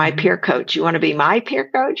 for my peer coach. You want to be my peer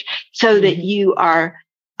coach? So that you are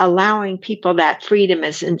allowing people that freedom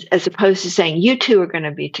as opposed to saying, you two are going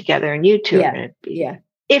to be together and you two are going to be. Yeah.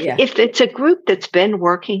 If it's a group that's been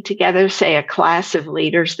working together, say a class of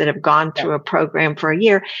leaders that have gone through a program for a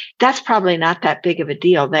year, that's probably not that big of a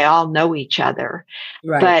deal. They all know each other.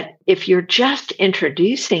 Right. But if you're just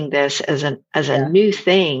introducing this as a new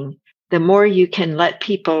thing, the more you can let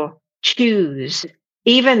people choose,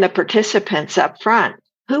 even the participants up front.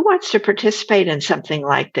 Who wants to participate in something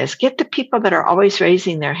like this? Get the people that are always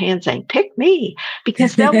raising their hands saying, pick me,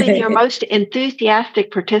 because they'll be your most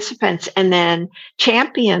enthusiastic participants and then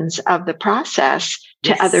champions of the process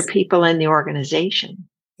to other people in the organization.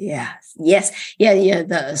 Yes.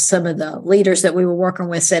 Yeah. Some of the leaders that we were working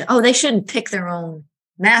with said, they shouldn't pick their own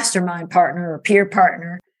mastermind partner or peer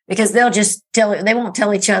partner, because they'll just they won't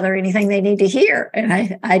tell each other anything they need to hear.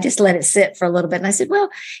 And I just let it sit for a little bit. And I said, well,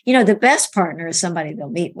 the best partner is somebody they'll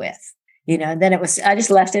meet with, and then I just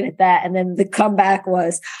left it at that. And then the comeback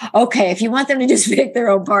was, okay, if you want them to just pick their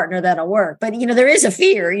own partner, that'll work. But, there is a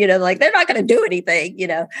fear, like they're not going to do anything,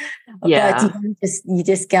 Yeah. But you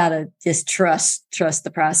just got to just trust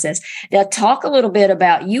the process. Now, talk a little bit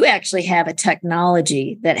about, you actually have a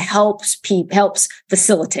technology that helps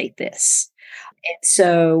facilitate this. And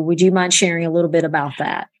so would you mind sharing a little bit about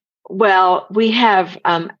that? Well, we have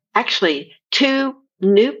actually 2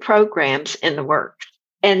 new programs in the works.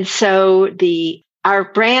 And so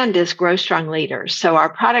our brand is Grow Strong Leaders. So our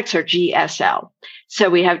products are GSL. So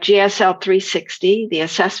we have GSL 360, the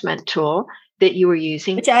assessment tool that you were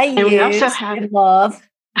using. Which I use we also have, and love.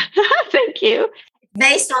 Thank you.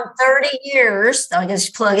 Based on 30 years, I'll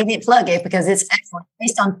just plug it because it's excellent.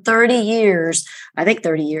 Based on 30 years or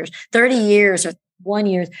 1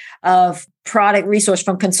 year of product resource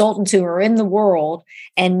from consultants who are in the world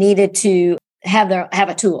and needed to have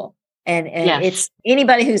a tool. And It's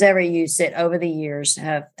anybody who's ever used it over the years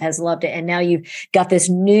has loved it. And now you've got this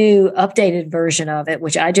new updated version of it,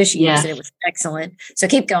 which I just used, and it was excellent. So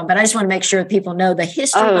keep going. But I just want to make sure that people know the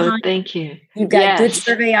history behind it. Thank you. You've got good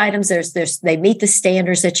survey items. They meet the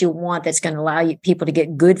standards that you want. That's going to allow people to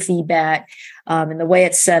get good feedback. And the way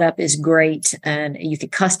it's set up is great. And you can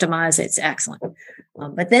customize it. It's excellent.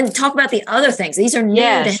 But then talk about the other things. These are new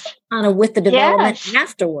to help kind of with the development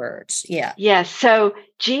afterwards. Yeah. Yes. So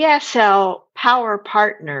GSL Power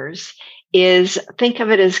Partners think of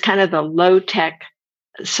it as kind of the low-tech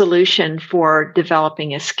solution for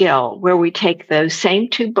developing a skill, where we take those same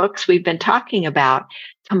 2 books we've been talking about,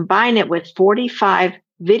 combine it with 45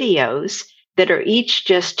 videos that are each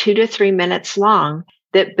just 2 to 3 minutes long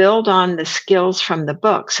that build on the skills from the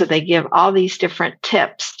book. So they give all these different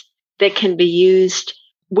tips that can be used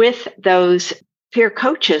with those peer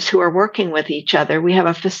coaches who are working with each other. We have a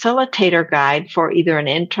facilitator guide for either an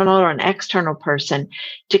internal or an external person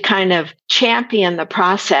to kind of champion the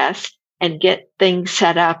process and get things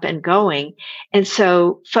set up and going. And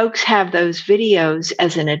so folks have those videos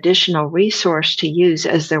as an additional resource to use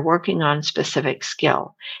as they're working on specific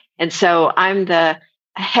skill. And so I'm the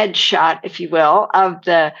headshot, if you will, of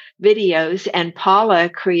the videos, and Paula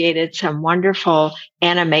created some wonderful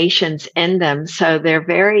animations in them. So they're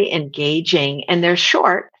very engaging and they're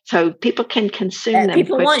short, so people can consume them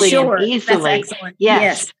quickly and easily. That's excellent.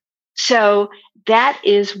 Yes. So that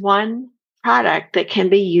is one product that can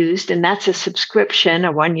be used, and that's a subscription,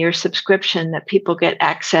 a 1-year subscription that people get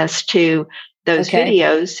access to those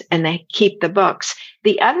videos and they keep the books.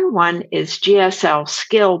 The other one is GSL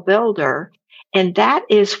Skill Builder. And that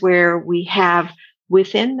is where we have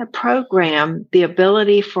within the program the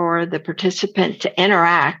ability for the participant to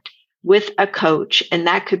interact with a coach. And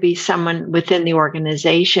that could be someone within the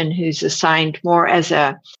organization who's assigned more as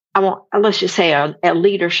let's just say a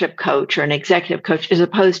leadership coach or an executive coach, as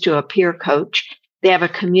opposed to a peer coach. They have a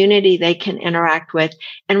community they can interact with.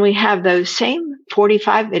 And we have those same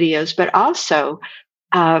 45 videos, but also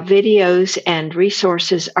videos and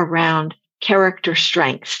resources around character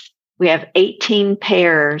strengths. We have 18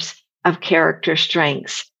 pairs of character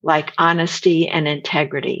strengths like honesty and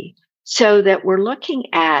integrity, so that we're looking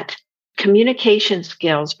at communication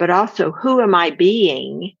skills, but also who am I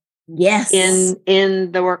being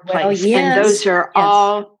in the workplace? And those are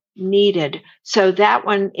all needed. So that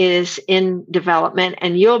one is in development,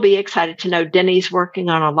 and you'll be excited to know Denny's working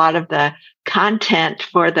on a lot of the content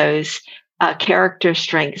for those character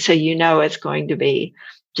strengths. So it's going to be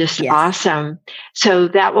just awesome. So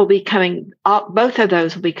that will be coming, both of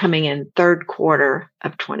those will be coming in third quarter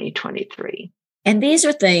of 2023. And these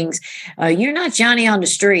are things, you're not Johnny on the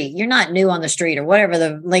street. You're not new on the street or whatever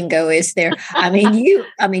the lingo is there.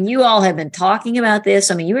 You all have been talking about this.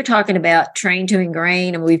 You were talking about train to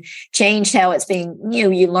ingrain, and we've changed how it's being,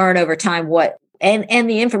 you learn over time what and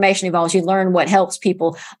the information evolves. You learn what helps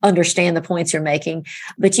people understand the points you're making.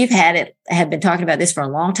 But you've had been talking about this for a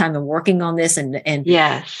long time and working on this and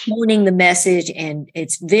yes, honing the message. And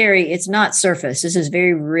it's not surface. This is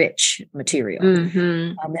very rich material.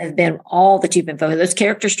 Mm-hmm. Have been all that you've been focused. Those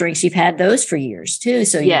character strengths, you've had those for years too.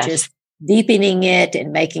 So Yes. you're just deepening it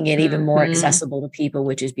and making it even more Mm-hmm. accessible to people,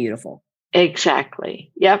 which is beautiful. Exactly.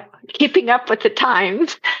 Yep. Keeping up with the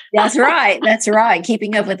times. That's right. That's right.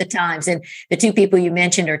 Keeping up with the times. And the two people you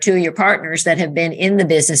mentioned are two of your partners that have been in the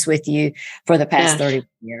business with you for the past Yes. 30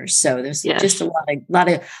 years. So there's Yes. just a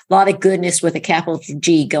lot of goodness with a capital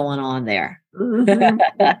G going on there.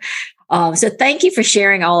 Mm-hmm. So thank you for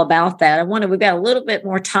sharing all about that. We've got a little bit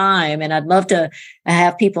more time, and I'd love to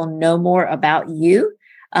have people know more about you.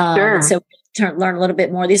 Sure. And so learn a little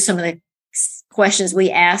bit more. These are some of the questions we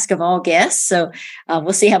ask of all guests. So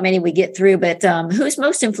we'll see how many we get through. But who's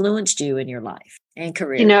most influenced you in your life and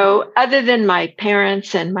career? Other than my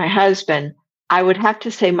parents and my husband, I would have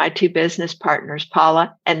to say my two business partners,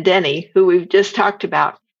 Paula and Denny, who we've just talked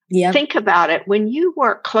about. Yeah. Think about it. When you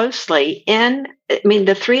work closely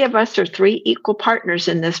the three of us are three equal partners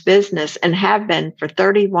in this business and have been for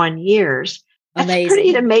 31 years. That's a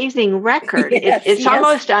pretty amazing record. Yes, It's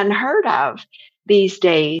almost unheard of these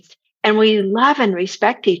days. And we love and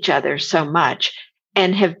respect each other so much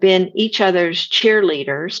and have been each other's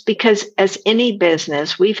cheerleaders because as any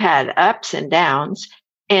business, we've had ups and downs.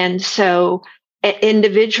 And so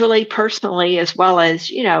individually, personally, as well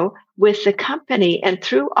as, with the company. And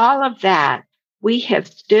through all of that, we have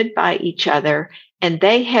stood by each other and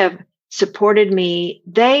they have supported me.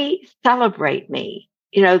 They celebrate me.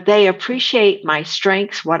 They appreciate my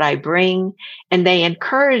strengths, what I bring, and they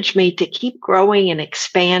encourage me to keep growing and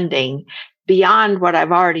expanding beyond what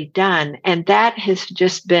I've already done. And that has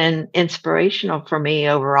just been inspirational for me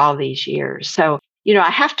over all these years. So, I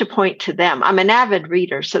have to point to them. I'm an avid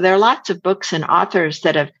reader. So there are lots of books and authors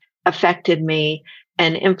that have affected me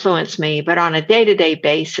and influenced me. But on a day-to-day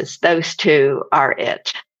basis, those two are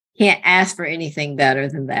it. Can't ask for anything better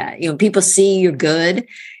than that. People see you're good,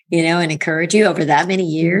 and encourage you over that many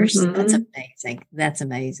years. Mm-hmm. That's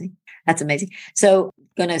amazing. That's amazing. So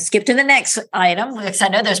going to skip to the next item because I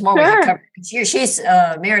know there's more we can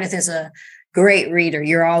cover. Meredith is a great reader.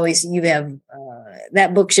 You have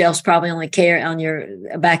that bookshelf's probably only on your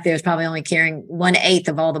back there is probably only carrying 1/8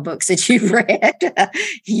 of all the books that you've read.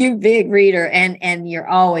 You big reader and you're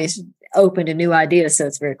always open to new ideas. So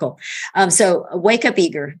it's very cool. So Wake Up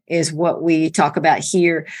Eager is what we talk about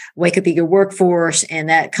here, Wake Up Eager Workforce. And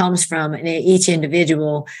that comes from each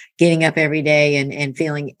individual getting up every day and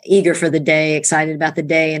feeling eager for the day, excited about the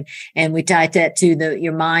day. And we tie that to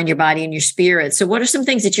your mind, your body, and your spirit. So what are some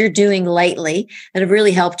things that you're doing lately that have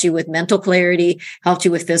really helped you with mental clarity, helped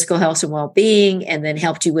you with physical health and well-being, and then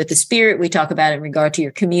helped you with the spirit we talk about in regard to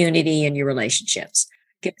your community and your relationships?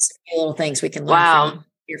 Give us a few little things we can learn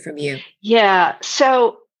from you. Yeah.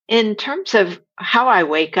 So in terms of how I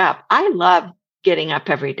wake up, I love getting up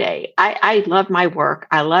every day. I love my work.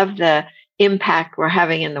 I love the impact we're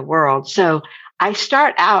having in the world. So I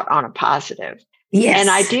start out on a positive. Yes. And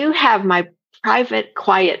I do have my private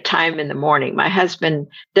quiet time in the morning. My husband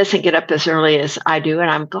doesn't get up as early as I do. And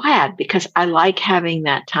I'm glad because I like having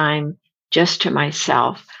that time just to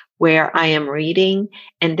myself where I am reading.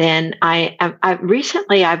 And then I've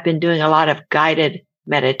been doing a lot of guided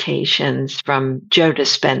meditations from Joe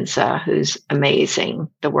Dispenza, who's amazing,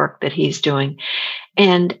 the work that he's doing.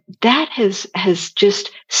 And that has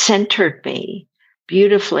just centered me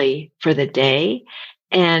beautifully for the day.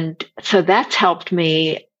 And so that's helped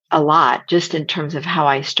me a lot just in terms of how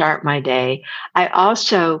I start my day. I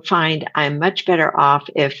also find I'm much better off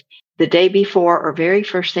if the day before or very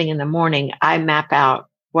first thing in the morning, I map out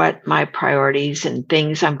what my priorities and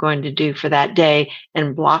things I'm going to do for that day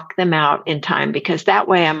and block them out in time, because that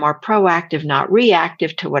way I'm more proactive, not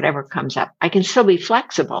reactive to whatever comes up. I can still be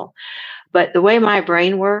flexible, but the way my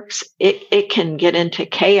brain works, it can get into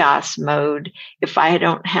chaos mode if I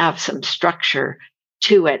don't have some structure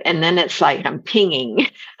to it. And then it's like I'm pinging.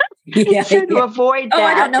 To avoid that.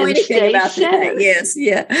 I don't know anything about that. Yes.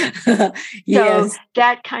 Yeah. Yes. So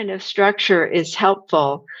that kind of structure is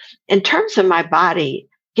helpful. In terms of my body,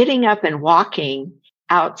 getting up and walking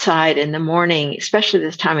outside in the morning, especially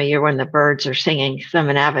this time of year when the birds are singing, because I'm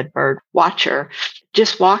an avid bird watcher,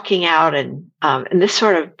 just walking out and this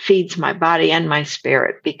sort of feeds my body and my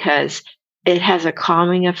spirit because it has a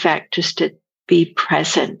calming effect just to be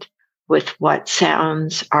present with what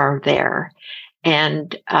sounds are there.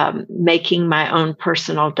 And making my own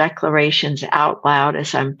personal declarations out loud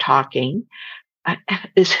as I'm talking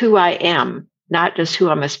is who I am, not just who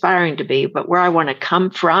I'm aspiring to be, but where I want to come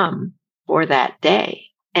from for that day.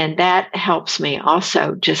 And that helps me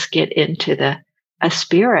also just get into a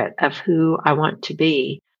spirit of who I want to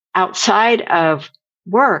be. Outside of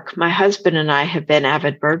work, my husband and I have been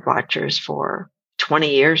avid bird watchers for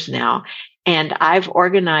 20 years now. And I've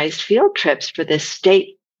organized field trips for this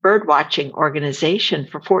state bird watching organization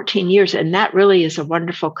for 14 years. And that really is a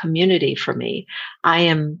wonderful community for me. I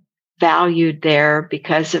am valued there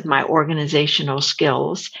because of my organizational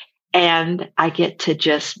skills. And I get to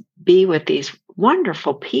just be with these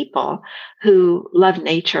wonderful people who love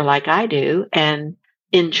nature like I do and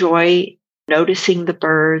enjoy noticing the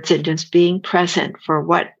birds and just being present for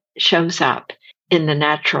what shows up in the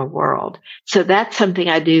natural world. So that's something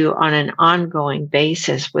I do on an ongoing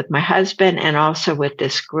basis with my husband and also with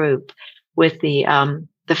this group, with the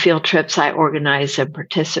field trips I organize and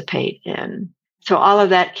participate in. So all of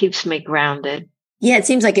that keeps me grounded. Yeah, it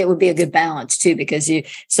seems like it would be a good balance too, because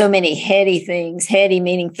so many heady things, heady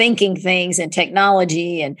meaning thinking things and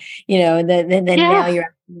technology, and then now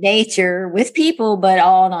you're nature with people, but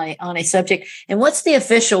all on a subject. And what's the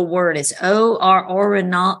official word? It's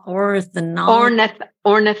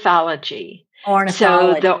ornithology. Ornithology.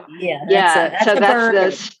 So that's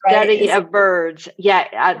the study of birds.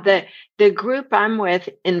 Yeah, the group I'm with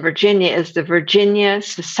in Virginia is the Virginia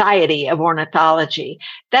Society of Ornithology.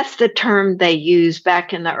 That's the term they used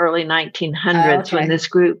back in the early 1900s when this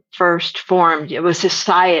group first formed. It was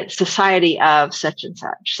Society of such and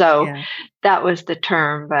such. So that was the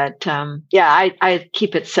term. But I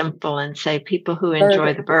keep it simple and say people who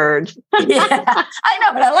enjoy the birds. Yeah, I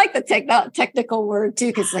know, but I like the technical word too,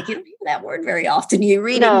 because you don't hear that word very often. You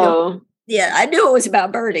read it. And yeah, I knew it was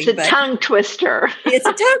about birding. It's a tongue twister. It's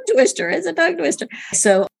a tongue twister.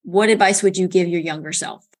 So what advice would you give your younger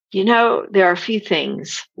self? There are a few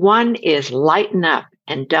things. One is lighten up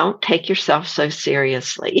and don't take yourself so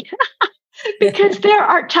seriously. Because there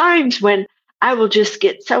are times when I will just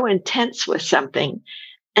get so intense with something.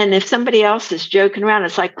 And if somebody else is joking around,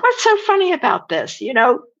 it's like, what's so funny about this?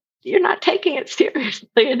 You're not taking it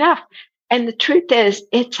seriously enough. And the truth is,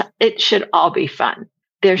 it should all be fun.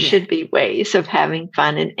 There should be ways of having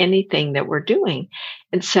fun in anything that we're doing.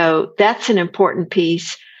 And so that's an important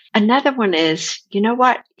piece. Another one is, you know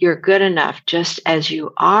what? You're good enough just as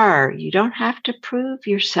you are. You don't have to prove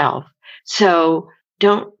yourself. So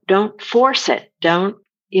don't force it. Don't,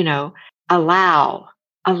 allow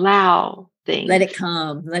things. Let it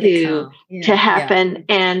come. To happen.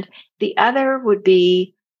 Yeah. And the other would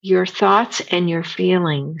be your thoughts and your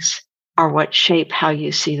feelings are what shape how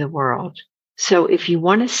you see the world. So if you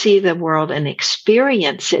want to see the world and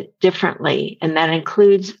experience it differently, and that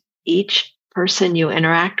includes each person you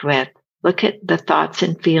interact with, look at the thoughts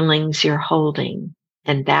and feelings you're holding,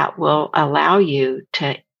 and that will allow you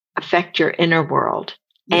to affect your inner world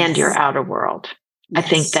and your outer world. Yes. I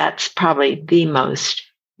think that's probably the most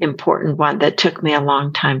important one that took me a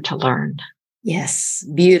long time to learn. Yes.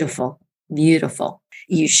 Beautiful. Beautiful.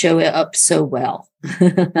 You show it up so well.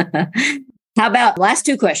 How about last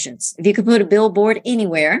two questions? If you could put a billboard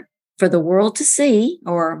anywhere for the world to see,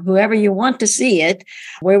 or whoever you want to see it,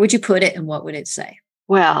 where would you put it and what would it say?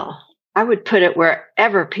 Well, I would put it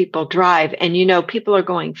wherever people drive. And, people are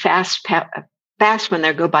going fast when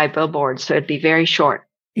they go by billboards. So it'd be very short.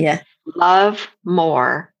 Yeah. Love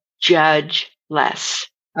more, judge less.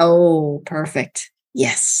 Oh, perfect.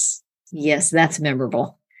 Yes. Yes, that's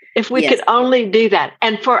memorable. If we could only do that.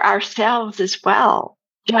 And for ourselves as well.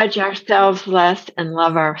 Judge ourselves less and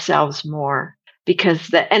love ourselves more, because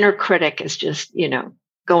the inner critic is just,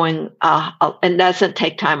 going and doesn't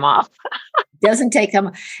take time off. Doesn't take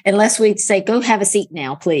time unless we say, go have a seat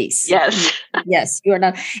now, please. Yes. Yes, you are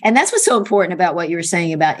not. And that's what's so important about what you were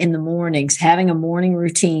saying about in the mornings, having a morning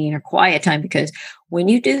routine or quiet time, because when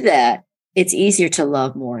you do that, it's easier to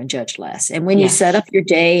love more and judge less. And when you set up your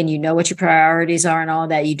day and you know what your priorities are and all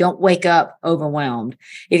that, you don't wake up overwhelmed.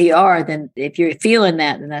 If you are, then if you're feeling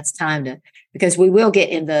that, then that's time to, because we will get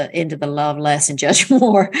into the love less and judge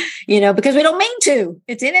more, because we don't mean to.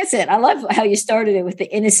 It's innocent. I love how you started it with the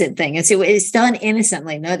innocent thing. It's done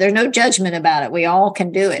innocently. No, there's no judgment about it. We all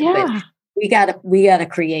can do it. Yeah. But we gotta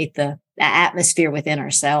create the atmosphere within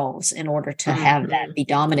ourselves in order to have that be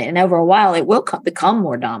dominant. And over a while, it will become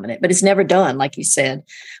more dominant, but it's never done. Like you said,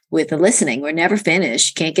 with the listening, we're never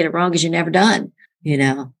finished. Can't get it wrong because you're never done,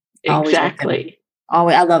 Exactly.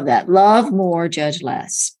 Always, I love that. Love more, judge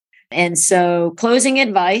less. And so closing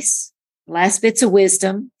advice, last bits of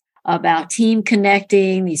wisdom about team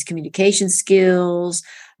connecting, these communication skills.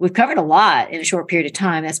 We've covered a lot in a short period of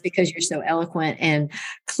time. That's because you're so eloquent and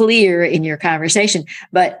clear in your conversation.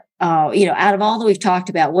 But out of all that we've talked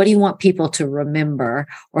about, what do you want people to remember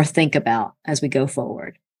or think about as we go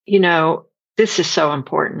forward? this is so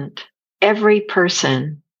important. Every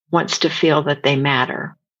person wants to feel that they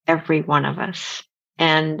matter, every one of us.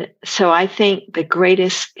 And so I think the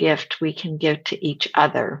greatest gift we can give to each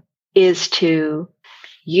other is to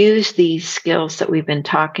use these skills that we've been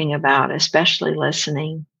talking about, especially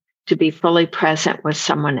listening, to be fully present with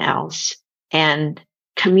someone else and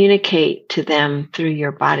communicate to them through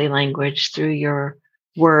your body language, through your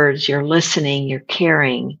words, your listening, your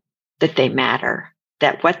caring, that they matter,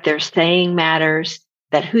 that what they're saying matters,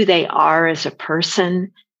 that who they are as a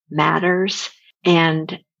person matters.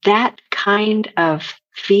 And that kind of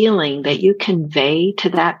feeling that you convey to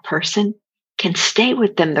that person can stay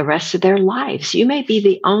with them the rest of their lives. You may be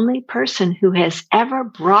the only person who has ever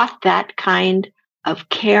brought that kind of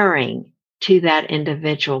caring to that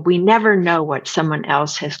individual. We never know what someone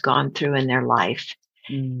else has gone through in their life.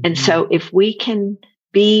 Mm-hmm. And so if we can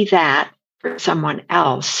be that for someone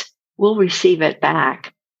else, we'll receive it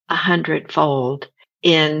back 100-fold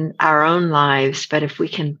in our own lives. But if we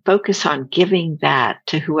can focus on giving that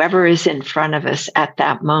to whoever is in front of us at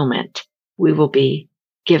that moment, we will be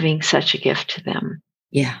giving such a gift to them.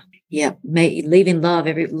 Yeah. Leaving love,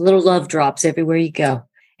 every little love drops everywhere you go.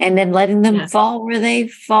 And then letting them fall where they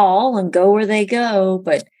fall and go where they go.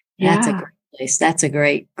 But that's a great place. That's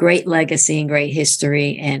a great legacy and great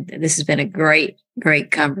history. And this has been a great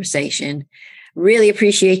conversation. Really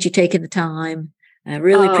appreciate you taking the time. I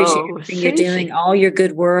really appreciate everything you're doing, all your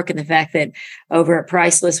good work, and the fact that over at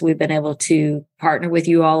Priceless, we've been able to partner with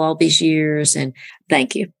you all these years. And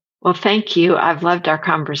thank you. Well, thank you. I've loved our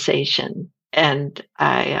conversation, and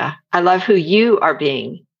I love who you are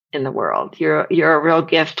being in the world. You're a real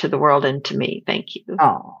gift to the world and to me. Thank you.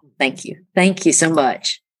 Oh, thank you. Thank you so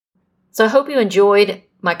much. So I hope you enjoyed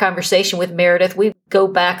my conversation with Meredith. We go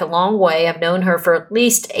back a long way. I've known her for at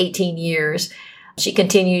least 18 years. She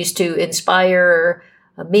continues to inspire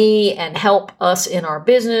me and help us in our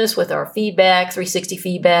business with our feedback, 360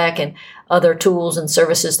 feedback, and other tools and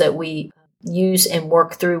services that we use and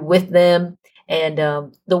work through with them. And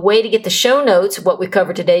the way to get the show notes, what we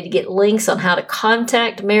covered today, to get links on how to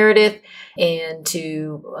contact Meredith and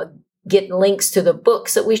to get links to the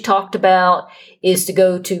books that we talked about, is to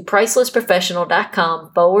go to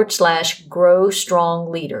pricelessprofessional.com/grow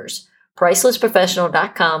strong leaders.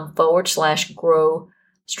 pricelessprofessional.com/grow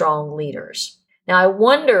strong leaders. Now, I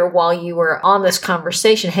wonder, while you were on this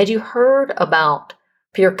conversation, had you heard about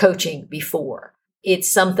peer coaching before?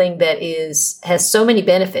 It's something that has so many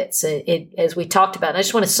benefits, as we talked about. And I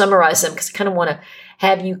just want to summarize them because I kind of want to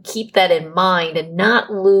have you keep that in mind and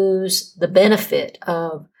not lose the benefit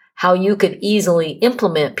of how you could easily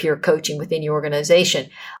implement peer coaching within your organization.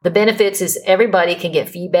 The benefits is everybody can get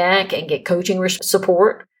feedback and get coaching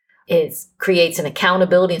support. It creates an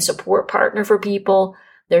accountability and support partner for people.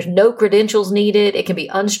 There's no credentials needed. It can be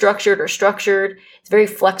unstructured or structured. It's very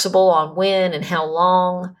flexible on when and how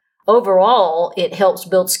long. Overall, it helps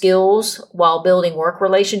build skills while building work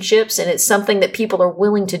relationships, and it's something that people are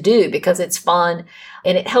willing to do because it's fun,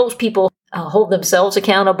 and it helps people hold themselves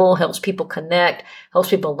accountable, helps people connect, helps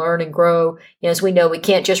people learn and grow. As we know, we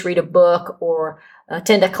can't just read a book or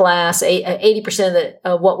attend a class. 80%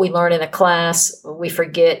 of what we learn in a class, we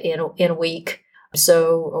forget in a week.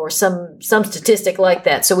 So, or some statistic like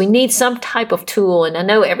that. So we need some type of tool. And I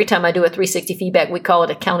know every time I do a 360 feedback, we call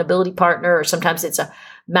it accountability partner, or sometimes it's a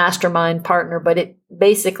mastermind partner, but it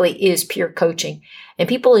basically is peer coaching. And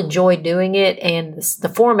people enjoy doing it. And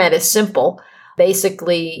the format is simple.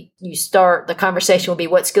 Basically, the conversation will be,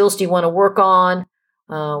 what skills do you want to work on?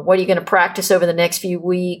 What are you going to practice over the next few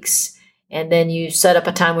weeks? And then you set up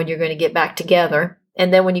a time when you're going to get back together.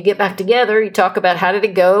 And then when you get back together, you talk about, how did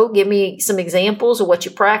it go? Give me some examples of what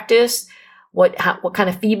you practiced. What kind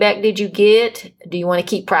of feedback did you get? Do you want to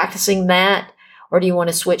keep practicing that? Or do you want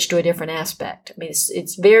to switch to a different aspect? I mean,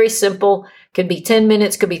 it's very simple. Could be 10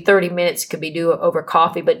 minutes, could be 30 minutes, could be do over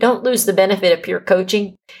coffee, but don't lose the benefit of peer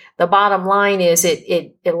coaching. The bottom line is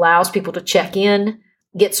it allows people to check in,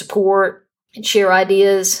 get support, and share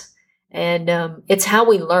ideas. And it's how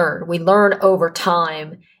we learn. We learn over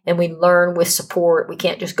time, and we learn with support. We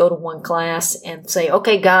can't just go to one class and say,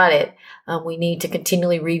 okay, got it. We need to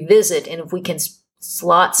continually revisit. And if we can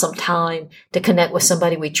slot some time to connect with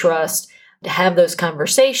somebody we trust, to have those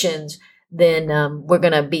conversations, then we're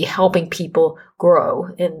going to be helping people grow.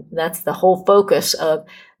 And that's the whole focus of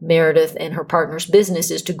Meredith and her partner's business,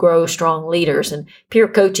 is to grow strong leaders. And peer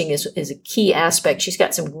coaching is a key aspect. She's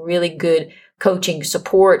got some really good coaching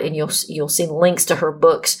support, and you'll see links to her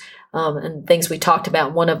books and things we talked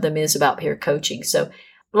about. One of them is about peer coaching. So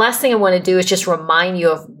the last thing I want to do is just remind you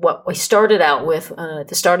of what we started out with at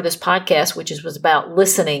the start of this podcast, which was about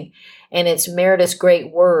listening. And it's Meredith's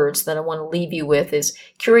great words that I want to leave you with is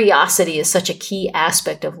curiosity is such a key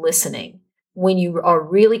aspect of listening. When you are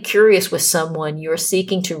really curious with someone, you're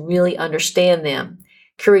seeking to really understand them.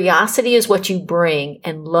 Curiosity is what you bring,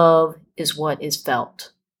 and love is what is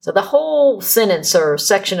felt. So the whole sentence or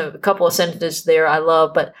section of a couple of sentences there I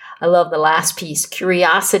love, but I love the last piece.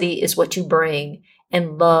 Curiosity is what you bring,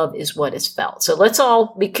 and love is what is felt. So let's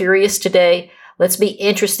all be curious today. Let's be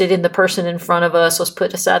interested in the person in front of us. Let's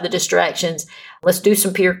put aside the distractions. Let's do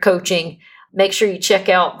some peer coaching. Make sure you check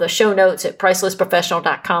out the show notes at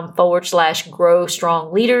pricelessprofessional.com/grow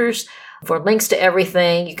strong leaders for links to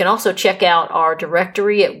everything. You can also check out our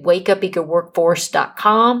directory at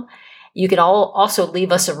wakeupeagerworkforce.com. You can also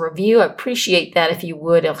leave us a review. I appreciate that if you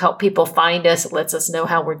would. It'll help people find us. It lets us know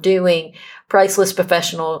how we're doing.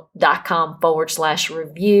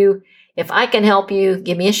 pricelessprofessional.com/review. If I can help you,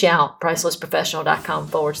 give me a shout.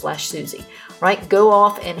 pricelessprofessional.com/Susie. Right? Go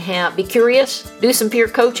off and be curious, do some peer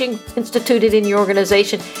coaching, institute it in your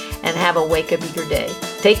organization, and have a Wake Up Eager day.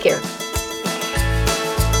 Take care.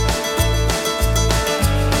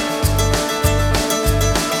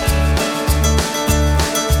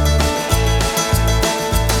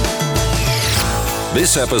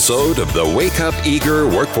 This episode of the Wake Up Eager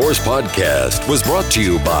Workforce Podcast was brought to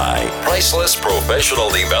you by Priceless Professional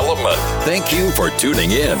Development. Thank you for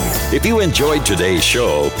tuning in. If you enjoyed today's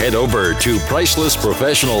show, head over to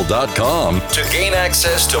pricelessprofessional.com to gain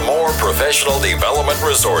access to more professional development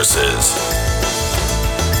resources.